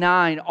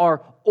 39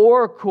 are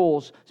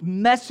oracles,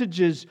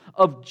 messages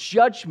of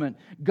judgment.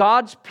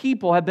 God's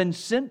people have been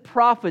sent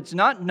prophets,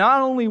 not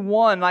only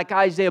one like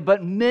Isaiah,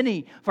 but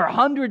many for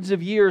hundreds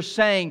of years,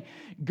 saying,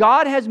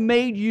 God has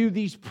made you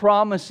these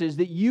promises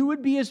that you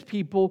would be His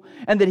people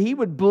and that He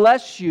would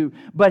bless you,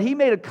 but He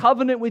made a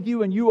covenant with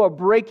you and you are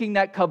breaking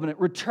that covenant.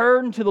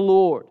 Return to the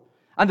Lord.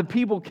 And the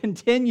people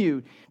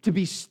continue to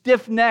be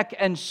stiff-necked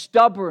and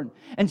stubborn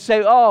and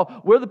say,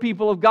 oh, we're the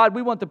people of God.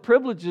 We want the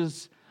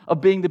privileges of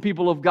being the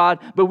people of God,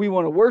 but we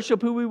want to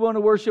worship who we want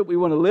to worship. We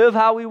want to live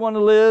how we want to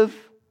live.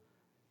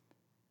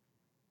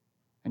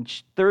 And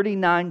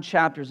 39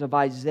 chapters of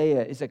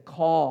Isaiah is a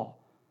call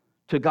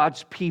to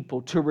God's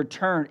people to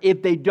return.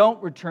 If they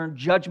don't return,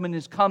 judgment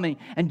is coming,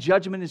 and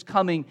judgment is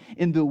coming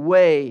in the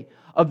way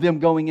of them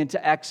going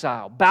into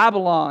exile.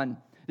 Babylon,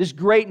 this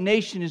great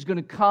nation, is going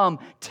to come,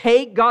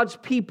 take God's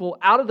people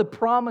out of the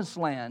promised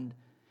land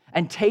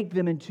and take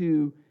them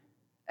into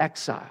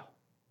exile.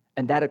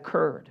 And that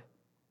occurred.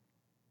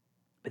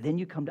 But then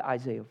you come to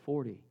Isaiah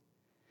 40.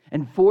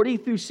 And 40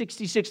 through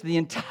 66, the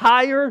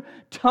entire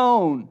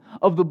tone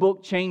of the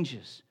book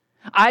changes.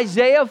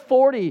 Isaiah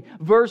 40,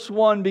 verse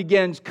 1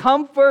 begins,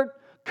 "Comfort,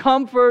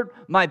 comfort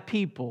my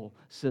people,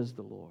 says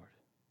the Lord."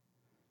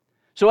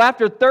 So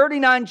after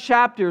 39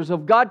 chapters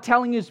of God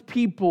telling His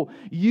people,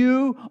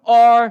 you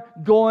are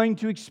going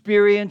to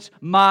experience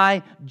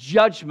my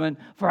judgment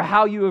for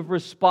how you have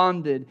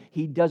responded,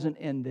 He doesn't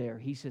end there.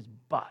 He says,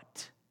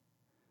 but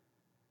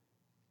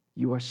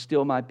you are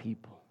still my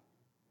people.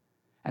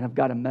 And I've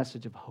got a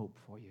message of hope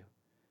for you.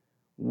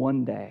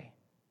 One day,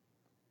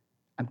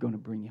 I'm going to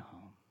bring you home.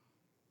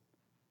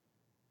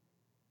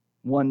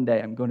 One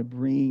day, I'm going to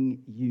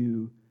bring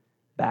you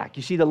back.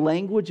 You see, the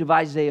language of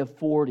Isaiah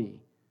 40,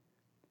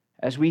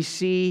 as we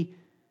see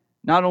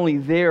not only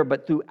there,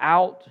 but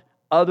throughout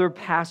other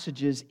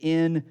passages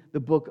in the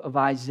book of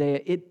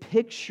Isaiah, it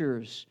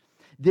pictures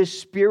this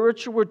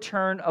spiritual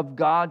return of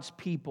God's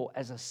people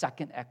as a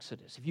second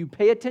Exodus. If you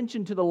pay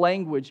attention to the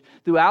language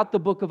throughout the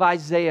book of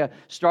Isaiah,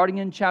 starting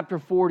in chapter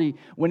 40,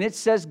 when it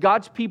says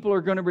God's people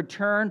are going to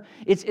return,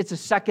 it's a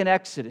second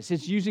Exodus.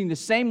 It's using the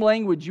same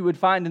language you would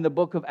find in the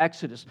book of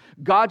Exodus.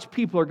 God's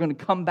people are going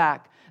to come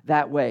back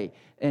that way.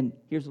 And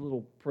here's a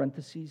little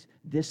parenthesis.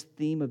 This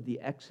theme of the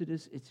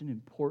Exodus, it's an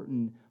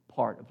important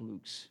part of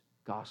Luke's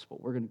gospel.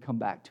 We're going to come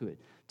back to it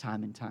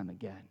time and time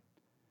again.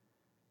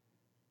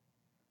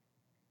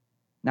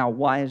 Now,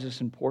 why is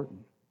this important?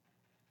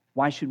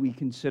 Why should we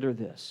consider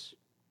this?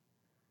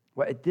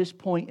 Well, at this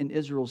point in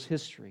Israel's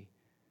history,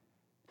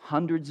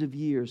 Hundreds of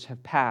years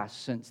have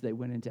passed since they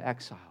went into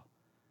exile.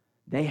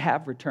 They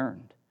have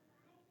returned.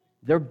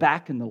 They're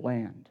back in the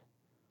land,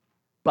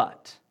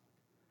 but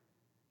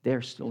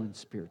they're still in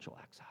spiritual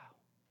exile.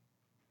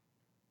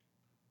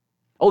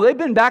 Oh, they've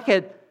been back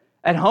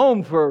at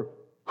home for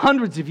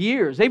hundreds of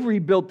years. They've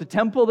rebuilt the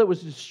temple that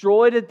was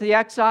destroyed at the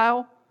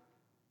exile.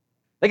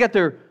 They got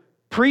their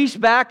priests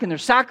back and their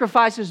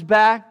sacrifices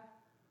back.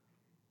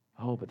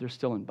 Oh, but they're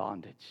still in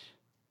bondage.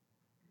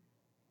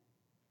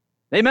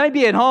 They may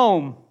be at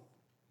home,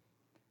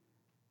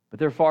 but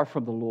they're far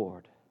from the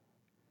Lord.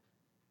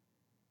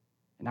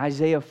 And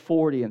Isaiah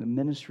 40 and the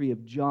ministry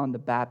of John the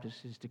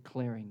Baptist is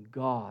declaring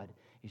God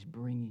is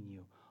bringing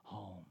you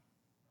home.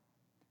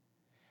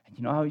 And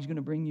you know how He's going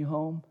to bring you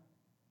home?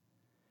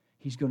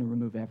 He's going to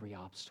remove every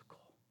obstacle.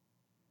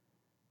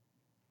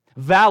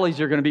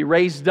 Valleys are going to be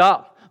raised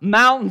up.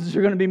 Mountains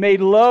are going to be made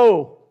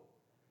low.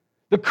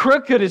 The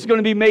crooked is going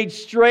to be made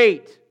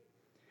straight.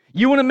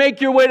 You want to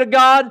make your way to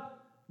God?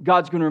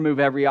 God's going to remove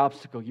every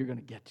obstacle. You're going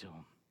to get to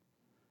Him.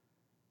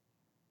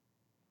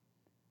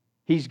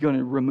 He's going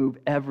to remove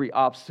every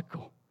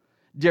obstacle.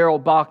 Darrell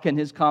Bach in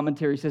his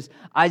commentary says,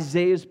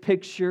 Isaiah's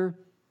picture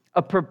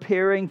of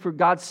preparing for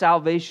God's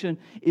salvation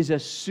is a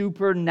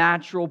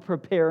supernatural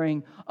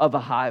preparing of a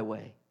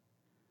highway.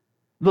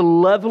 The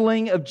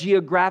leveling of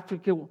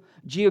geographic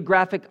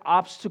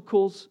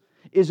obstacles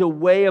is a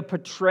way of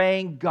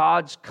portraying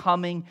God's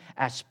coming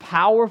as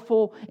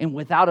powerful and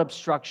without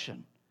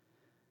obstruction.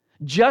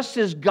 Just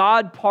as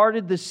God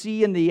parted the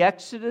sea in the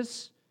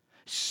Exodus,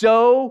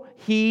 so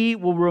He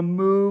will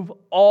remove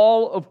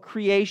all of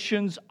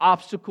creation's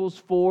obstacles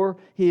for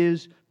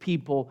His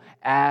people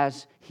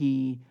as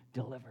He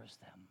delivers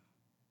them.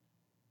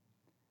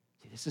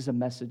 See, this is a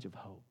message of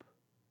hope.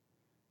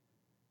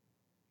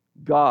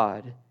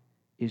 God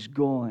is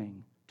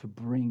going to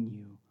bring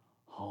you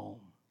home.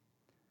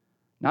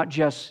 Not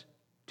just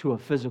to a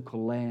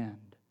physical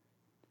land,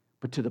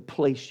 but to the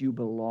place you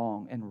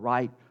belong and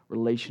right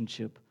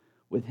relationship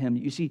with Him.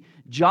 You see,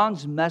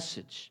 John's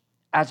message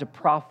as a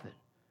prophet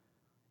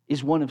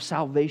is one of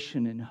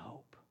salvation and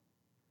hope.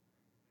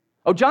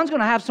 Oh, John's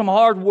going to have some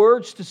hard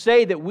words to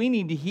say that we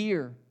need to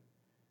hear.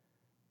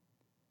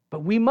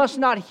 But we must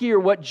not hear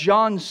what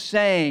John's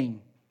saying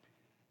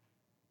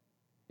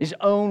is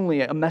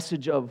only a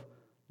message of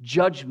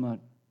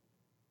judgment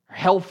or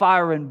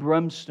hellfire and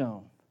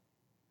brimstone.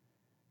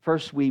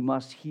 First, we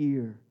must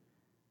hear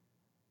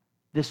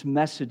this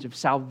message of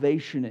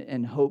salvation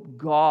and hope.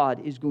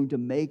 God is going to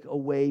make a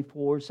way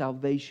for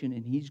salvation,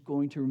 and He's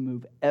going to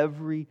remove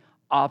every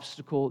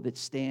obstacle that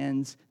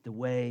stands the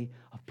way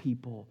of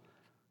people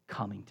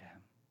coming to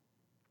Him.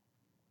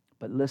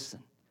 But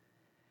listen,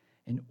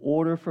 in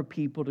order for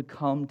people to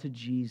come to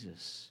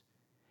Jesus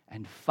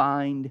and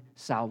find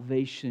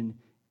salvation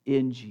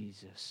in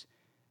Jesus,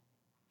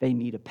 they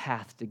need a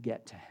path to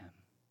get to Him.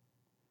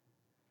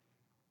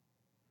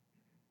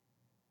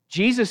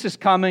 Jesus is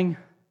coming.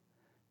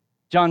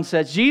 John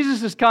says,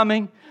 Jesus is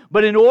coming,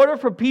 but in order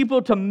for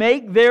people to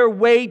make their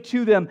way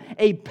to them,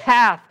 a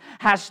path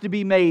has to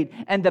be made.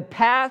 And the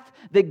path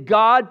that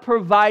God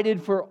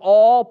provided for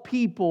all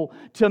people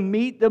to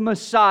meet the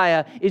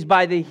Messiah is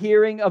by the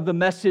hearing of the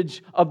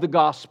message of the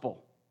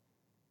gospel.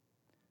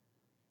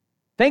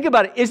 Think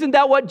about it. Isn't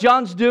that what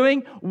John's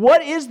doing?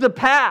 What is the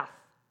path?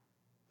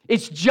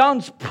 It's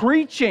John's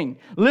preaching.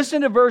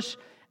 Listen to verse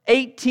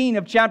 18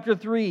 of chapter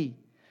 3.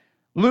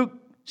 Luke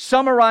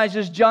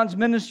summarizes John's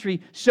ministry.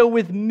 So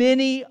with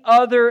many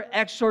other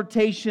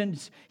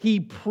exhortations, he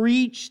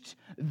preached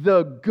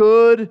the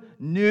good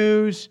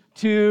news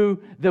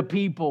to the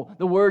people.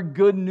 The word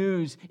good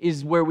news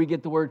is where we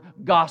get the word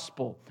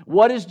gospel.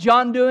 What is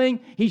John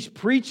doing? He's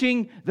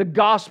preaching the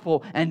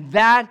gospel, and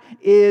that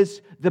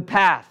is the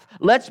path.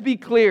 Let's be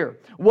clear.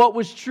 What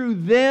was true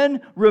then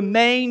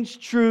remains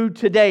true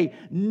today.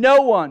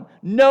 No one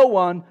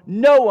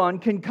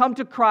can come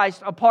to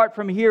Christ apart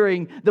from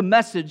hearing the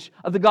message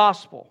of the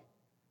gospel.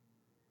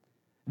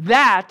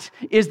 That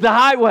is the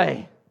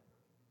highway.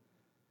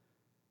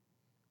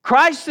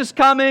 Christ is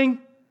coming,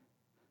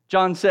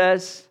 John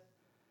says.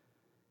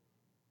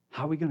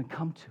 How are we going to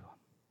come to Him?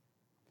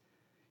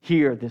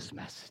 Hear this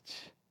message.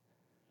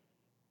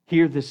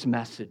 Hear this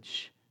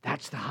message.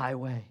 That's the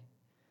highway.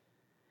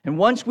 And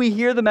once we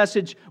hear the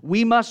message,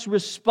 we must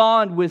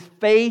respond with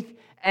faith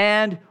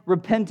and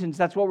repentance.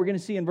 That's what we're going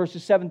to see in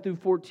verses 7 through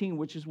 14,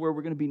 which is where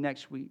we're going to be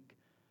next week.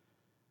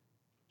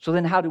 So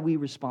then how do we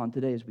respond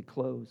today as we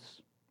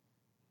close?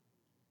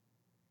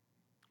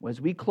 Well,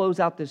 as we close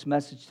out this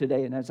message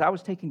today, and as I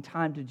was taking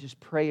time to just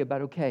pray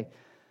about, okay,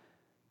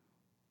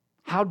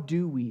 how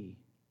do we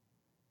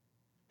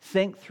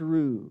think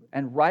through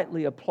and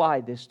rightly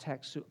apply this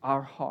text to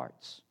our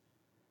hearts?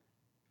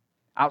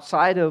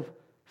 Outside of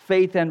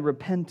faith and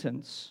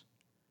repentance,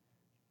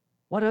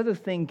 what other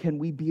thing can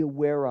we be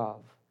aware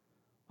of?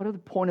 What other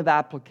point of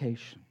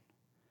application?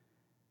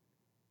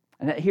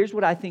 And here's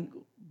what I think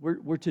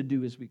we're to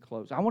do as we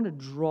close. I want to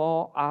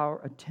draw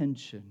our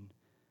attention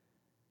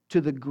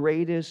to the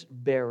greatest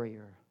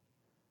barrier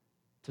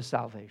to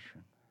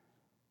salvation.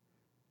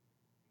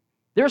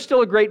 There's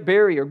still a great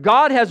barrier.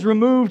 God has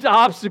removed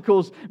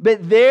obstacles,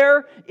 but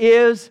there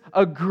is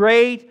a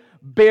great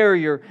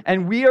barrier.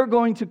 And we are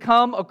going to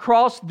come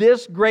across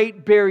this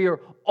great barrier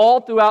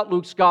all throughout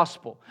Luke's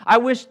gospel. I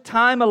wish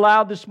time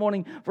allowed this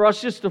morning for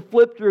us just to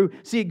flip through,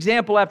 see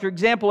example after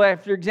example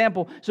after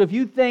example. So if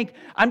you think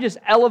I'm just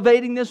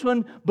elevating this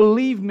one,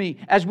 believe me,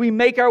 as we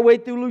make our way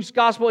through Luke's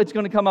gospel, it's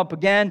going to come up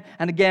again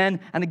and again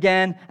and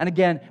again and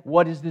again.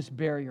 What is this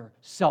barrier?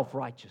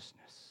 Self-righteousness.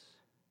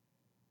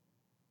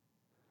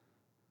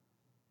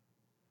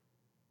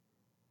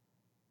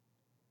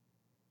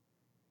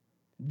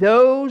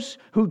 Those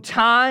who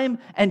time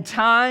and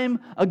time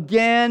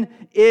again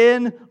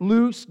in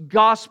Luke's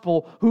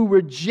gospel who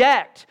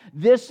reject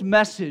this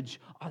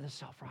message are the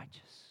self-righteous.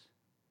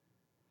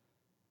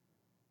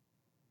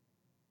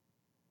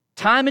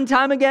 Time and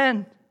time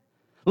again.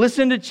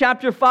 Listen to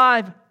chapter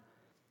 5,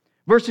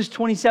 verses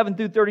 27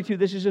 through 32.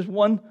 This is just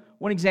one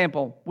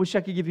example. Wish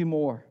I could give you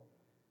more.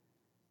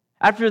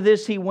 After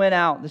this, he went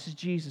out, this is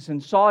Jesus,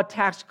 and saw a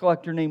tax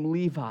collector named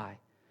Levi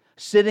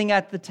sitting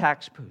at the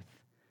tax booth.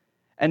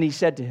 And he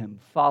said to him,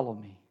 "Follow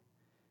me."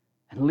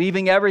 And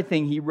leaving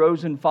everything, he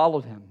rose and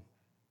followed him.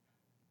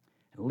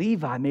 And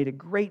Levi made a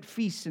great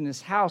feast in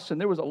his house,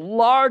 and there was a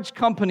large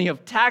company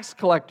of tax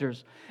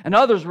collectors and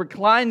others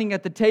reclining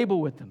at the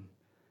table with him.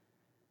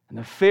 And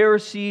the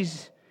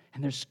Pharisees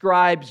and their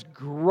scribes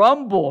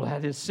grumbled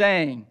at his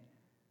saying,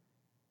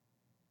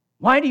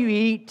 "Why do you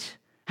eat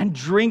and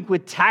drink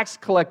with tax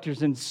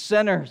collectors and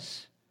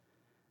sinners?"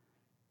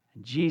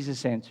 And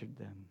Jesus answered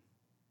them,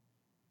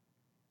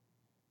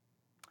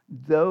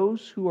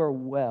 "Those who are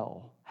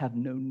well have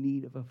no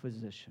need of a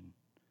physician,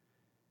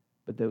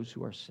 but those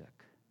who are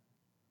sick.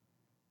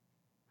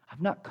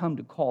 I've not come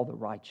to call the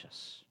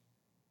righteous,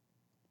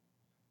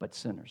 but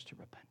sinners to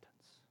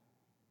repentance."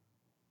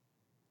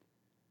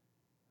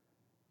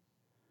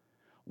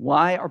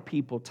 Why are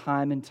people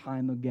time and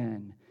time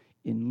again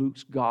in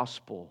Luke's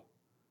gospel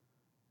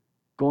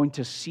going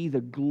to see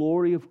the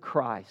glory of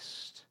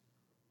Christ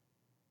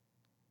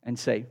and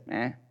say,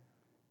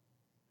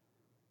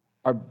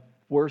 are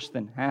worse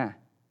than,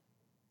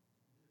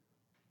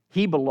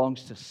 he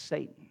belongs to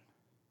Satan.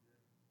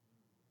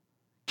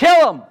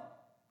 Kill him!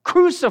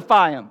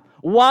 Crucify him!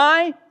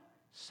 Why?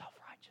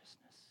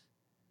 Self-righteousness.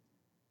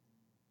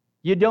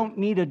 You don't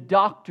need a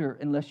doctor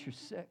unless you're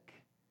sick.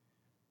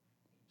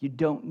 You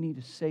don't need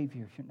a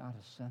Savior if you're not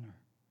a sinner.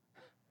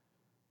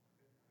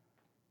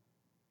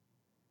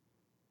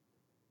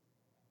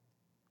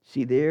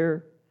 See,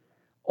 there,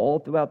 all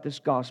throughout this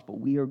gospel,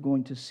 we are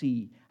going to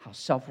see how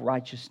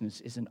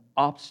self-righteousness is an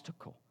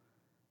obstacle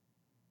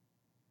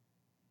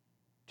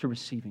to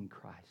receiving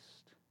Christ.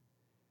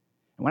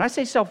 And when I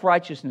say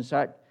self-righteousness,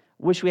 I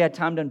wish we had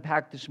time to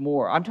unpack this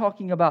more. I'm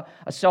talking about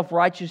a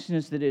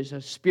self-righteousness that is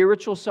a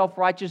spiritual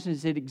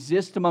self-righteousness that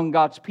exists among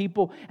God's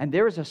people, and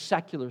there is a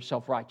secular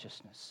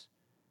self-righteousness.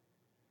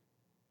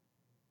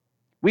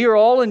 We are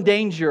all in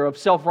danger of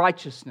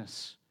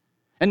self-righteousness.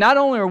 And not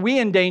only are we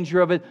in danger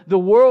of it, the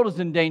world is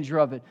in danger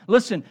of it.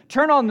 Listen,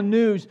 turn on the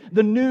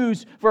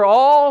news for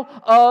all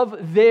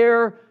of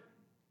their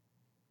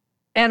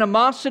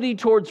animosity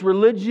towards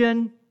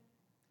religion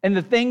and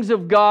the things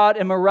of God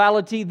and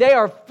morality. They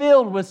are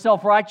filled with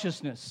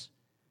self-righteousness.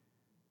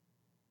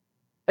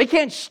 They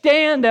can't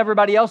stand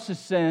everybody else's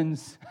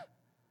sins,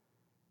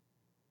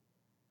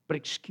 but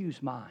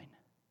excuse mine.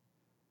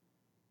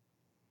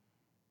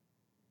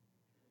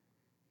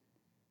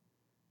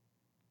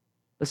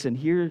 Listen,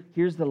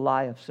 here's the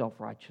lie of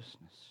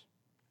self-righteousness.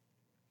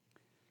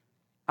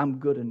 I'm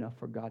good enough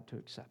for God to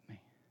accept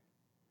me.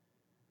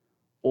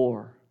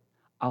 Or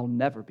I'll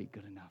never be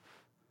good enough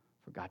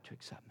for God to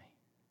accept me.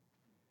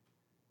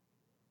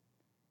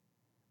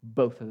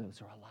 Both of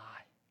those are a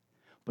lie.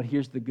 But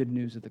here's the good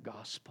news of the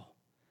gospel.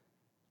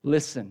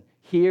 Listen,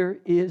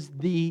 here is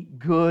the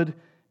good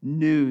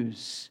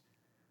news.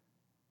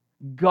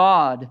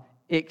 God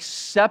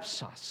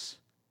accepts us,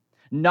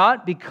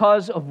 not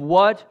because of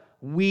what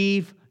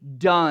we've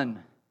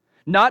done,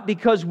 not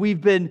because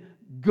we've been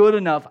good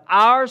enough.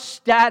 Our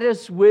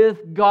status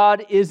with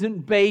God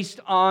isn't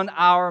based on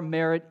our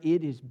merit.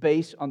 It is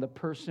based on the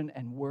person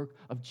and work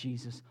of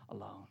Jesus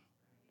alone.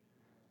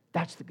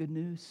 That's the good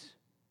news.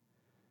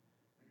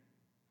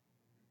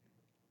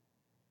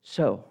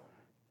 So,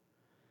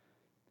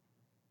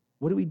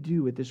 what do we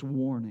do with this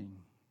warning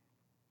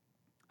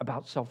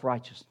about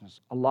self-righteousness?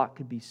 A lot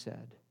could be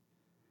said.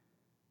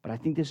 But I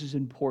think this is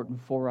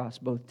important for us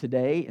both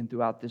today and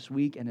throughout this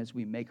week and as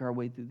we make our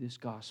way through this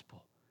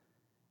gospel.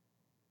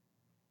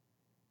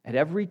 At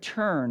every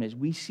turn, as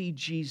we see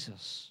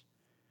Jesus,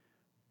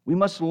 we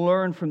must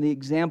learn from the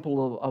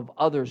example of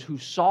others who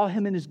saw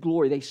Him in His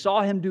glory. They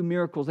saw Him do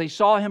miracles. They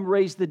saw Him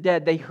raise the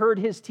dead. They heard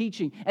His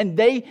teaching. And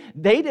they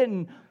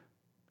didn't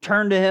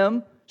turn to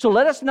Him. So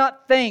let us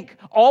not think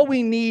all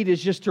we need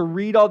is just to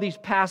read all these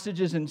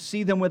passages and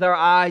see them with our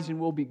eyes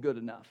and we'll be good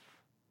enough.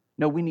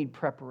 No, we need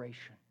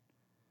preparation.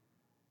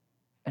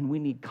 And we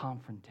need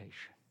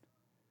confrontation.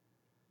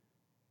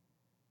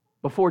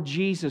 Before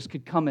Jesus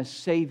could come as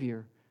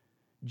Savior,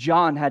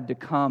 John had to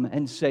come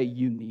and say,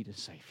 you need a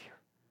Savior.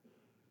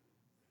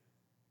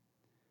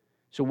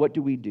 So what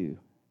do?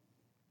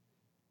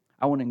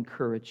 I want to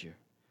encourage you.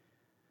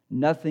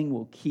 Nothing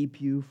will keep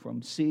you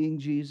from seeing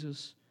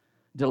Jesus,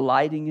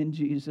 delighting in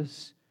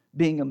Jesus,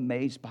 being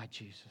amazed by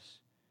Jesus,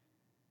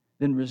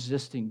 than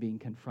resisting being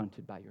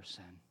confronted by your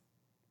sin.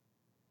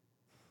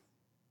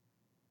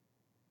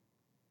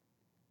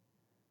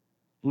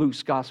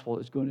 Luke's gospel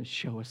is going to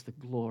show us the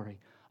glory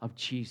of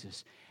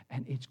Jesus,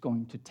 and it's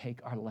going to take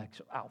our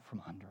legs out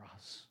from under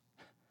us.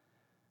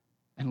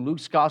 And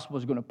Luke's gospel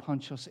is going to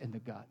punch us in the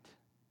gut.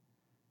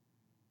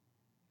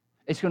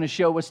 It's going to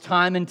show us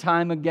time and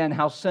time again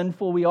how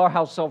sinful we are,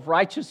 how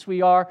self-righteous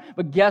we are.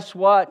 But guess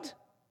what?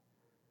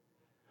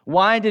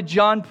 Why did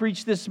John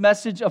preach this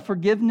message of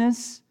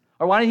forgiveness?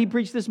 Or why did he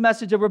preach this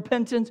message of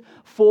repentance?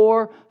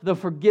 For the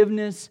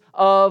forgiveness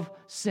of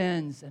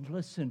sins. And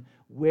listen,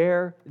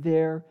 where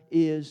there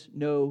is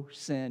no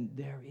sin,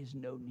 there is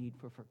no need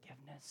for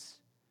forgiveness.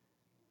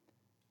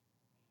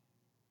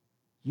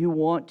 You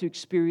want to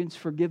experience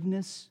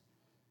forgiveness?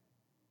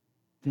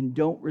 Then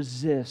don't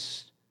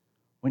resist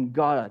when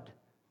God,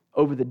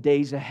 over the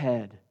days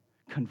ahead,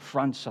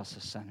 confronts us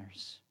as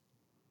sinners.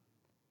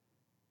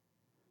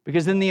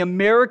 Because in the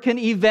American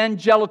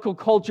evangelical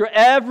culture,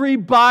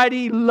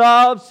 everybody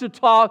loves to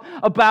talk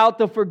about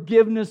the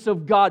forgiveness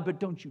of God, but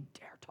don't you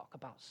dare talk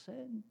about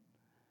sin.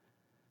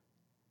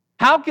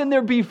 How can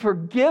there be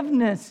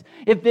forgiveness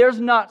if there's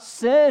not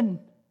sin?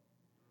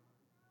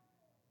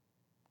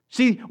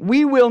 See,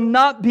 we will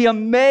not be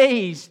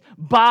amazed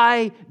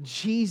by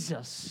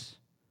Jesus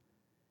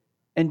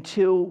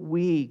until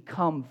we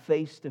come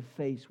face to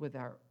face with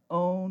our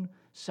own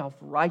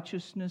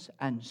self-righteousness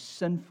and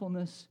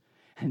sinfulness,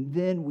 and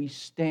then we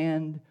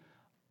stand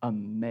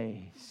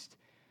amazed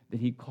that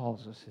He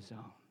calls us His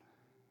own.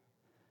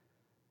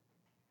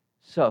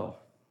 So,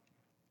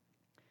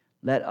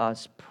 let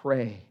us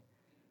pray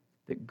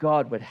that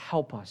God would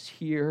help us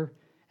hear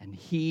and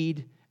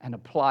heed and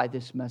apply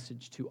this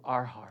message to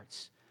our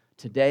hearts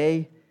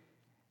today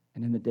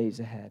and in the days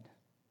ahead.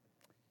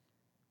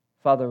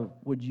 Father,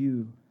 would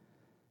You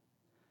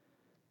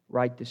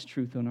write this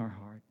truth on our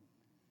heart?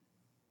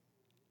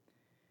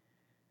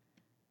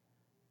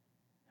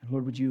 And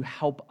Lord, would You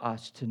help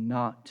us to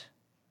not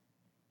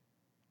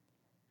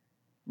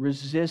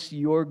resist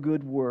Your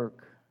good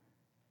work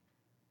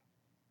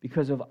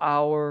because of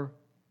our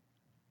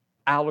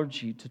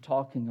allergy to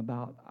talking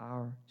about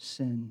our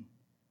sin.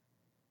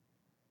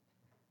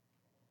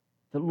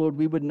 That, Lord,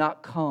 we would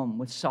not come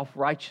with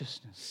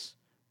self-righteousness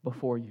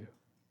before You.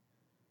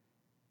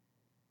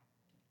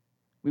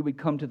 We would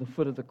come to the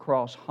foot of the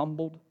cross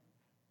humbled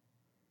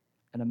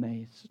and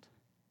amazed.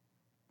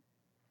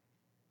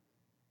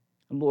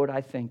 And Lord,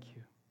 I thank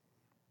You.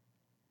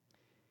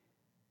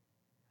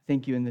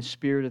 Thank You in the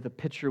spirit of the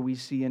picture we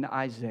see in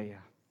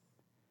Isaiah,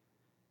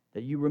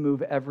 that You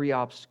remove every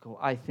obstacle.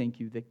 I thank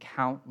You that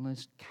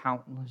countless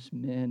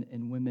men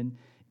and women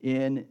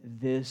in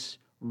this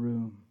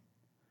room,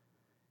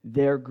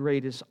 their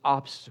greatest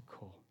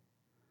obstacle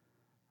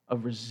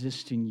of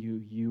resisting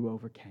You, You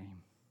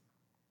overcame.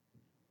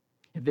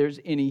 If there's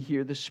any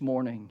here this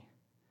morning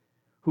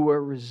who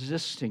are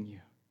resisting You,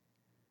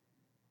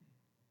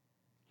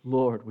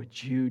 Lord,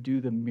 would You do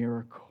the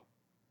miracle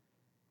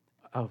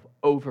of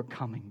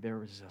overcoming their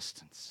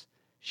resistance,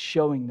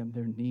 showing them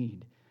their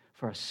need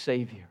for a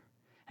Savior,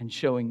 and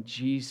showing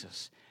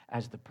Jesus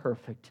as the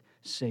perfect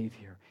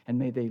Savior. And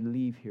may they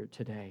leave here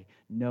today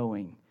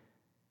knowing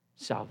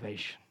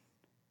salvation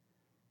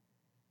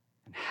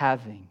and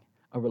having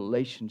a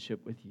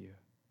relationship with You.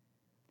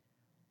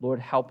 Lord,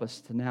 help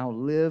us to now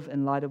live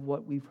in light of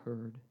what we've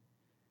heard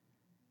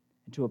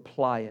and to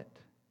apply it.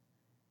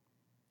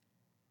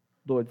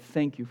 Lord,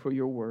 thank You for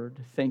Your word.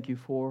 Thank You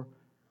for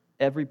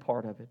every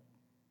part of it.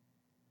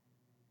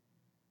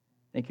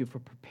 Thank You for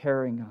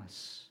preparing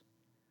us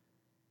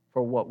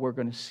for what we're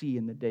going to see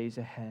in the days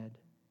ahead.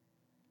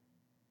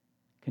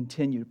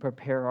 Continue to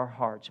prepare our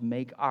hearts.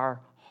 Make our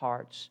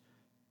hearts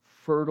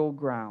fertile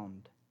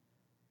ground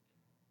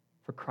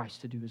for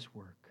Christ to do His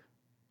work.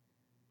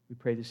 We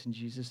pray this in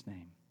Jesus'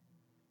 name.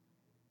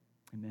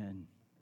 Amen.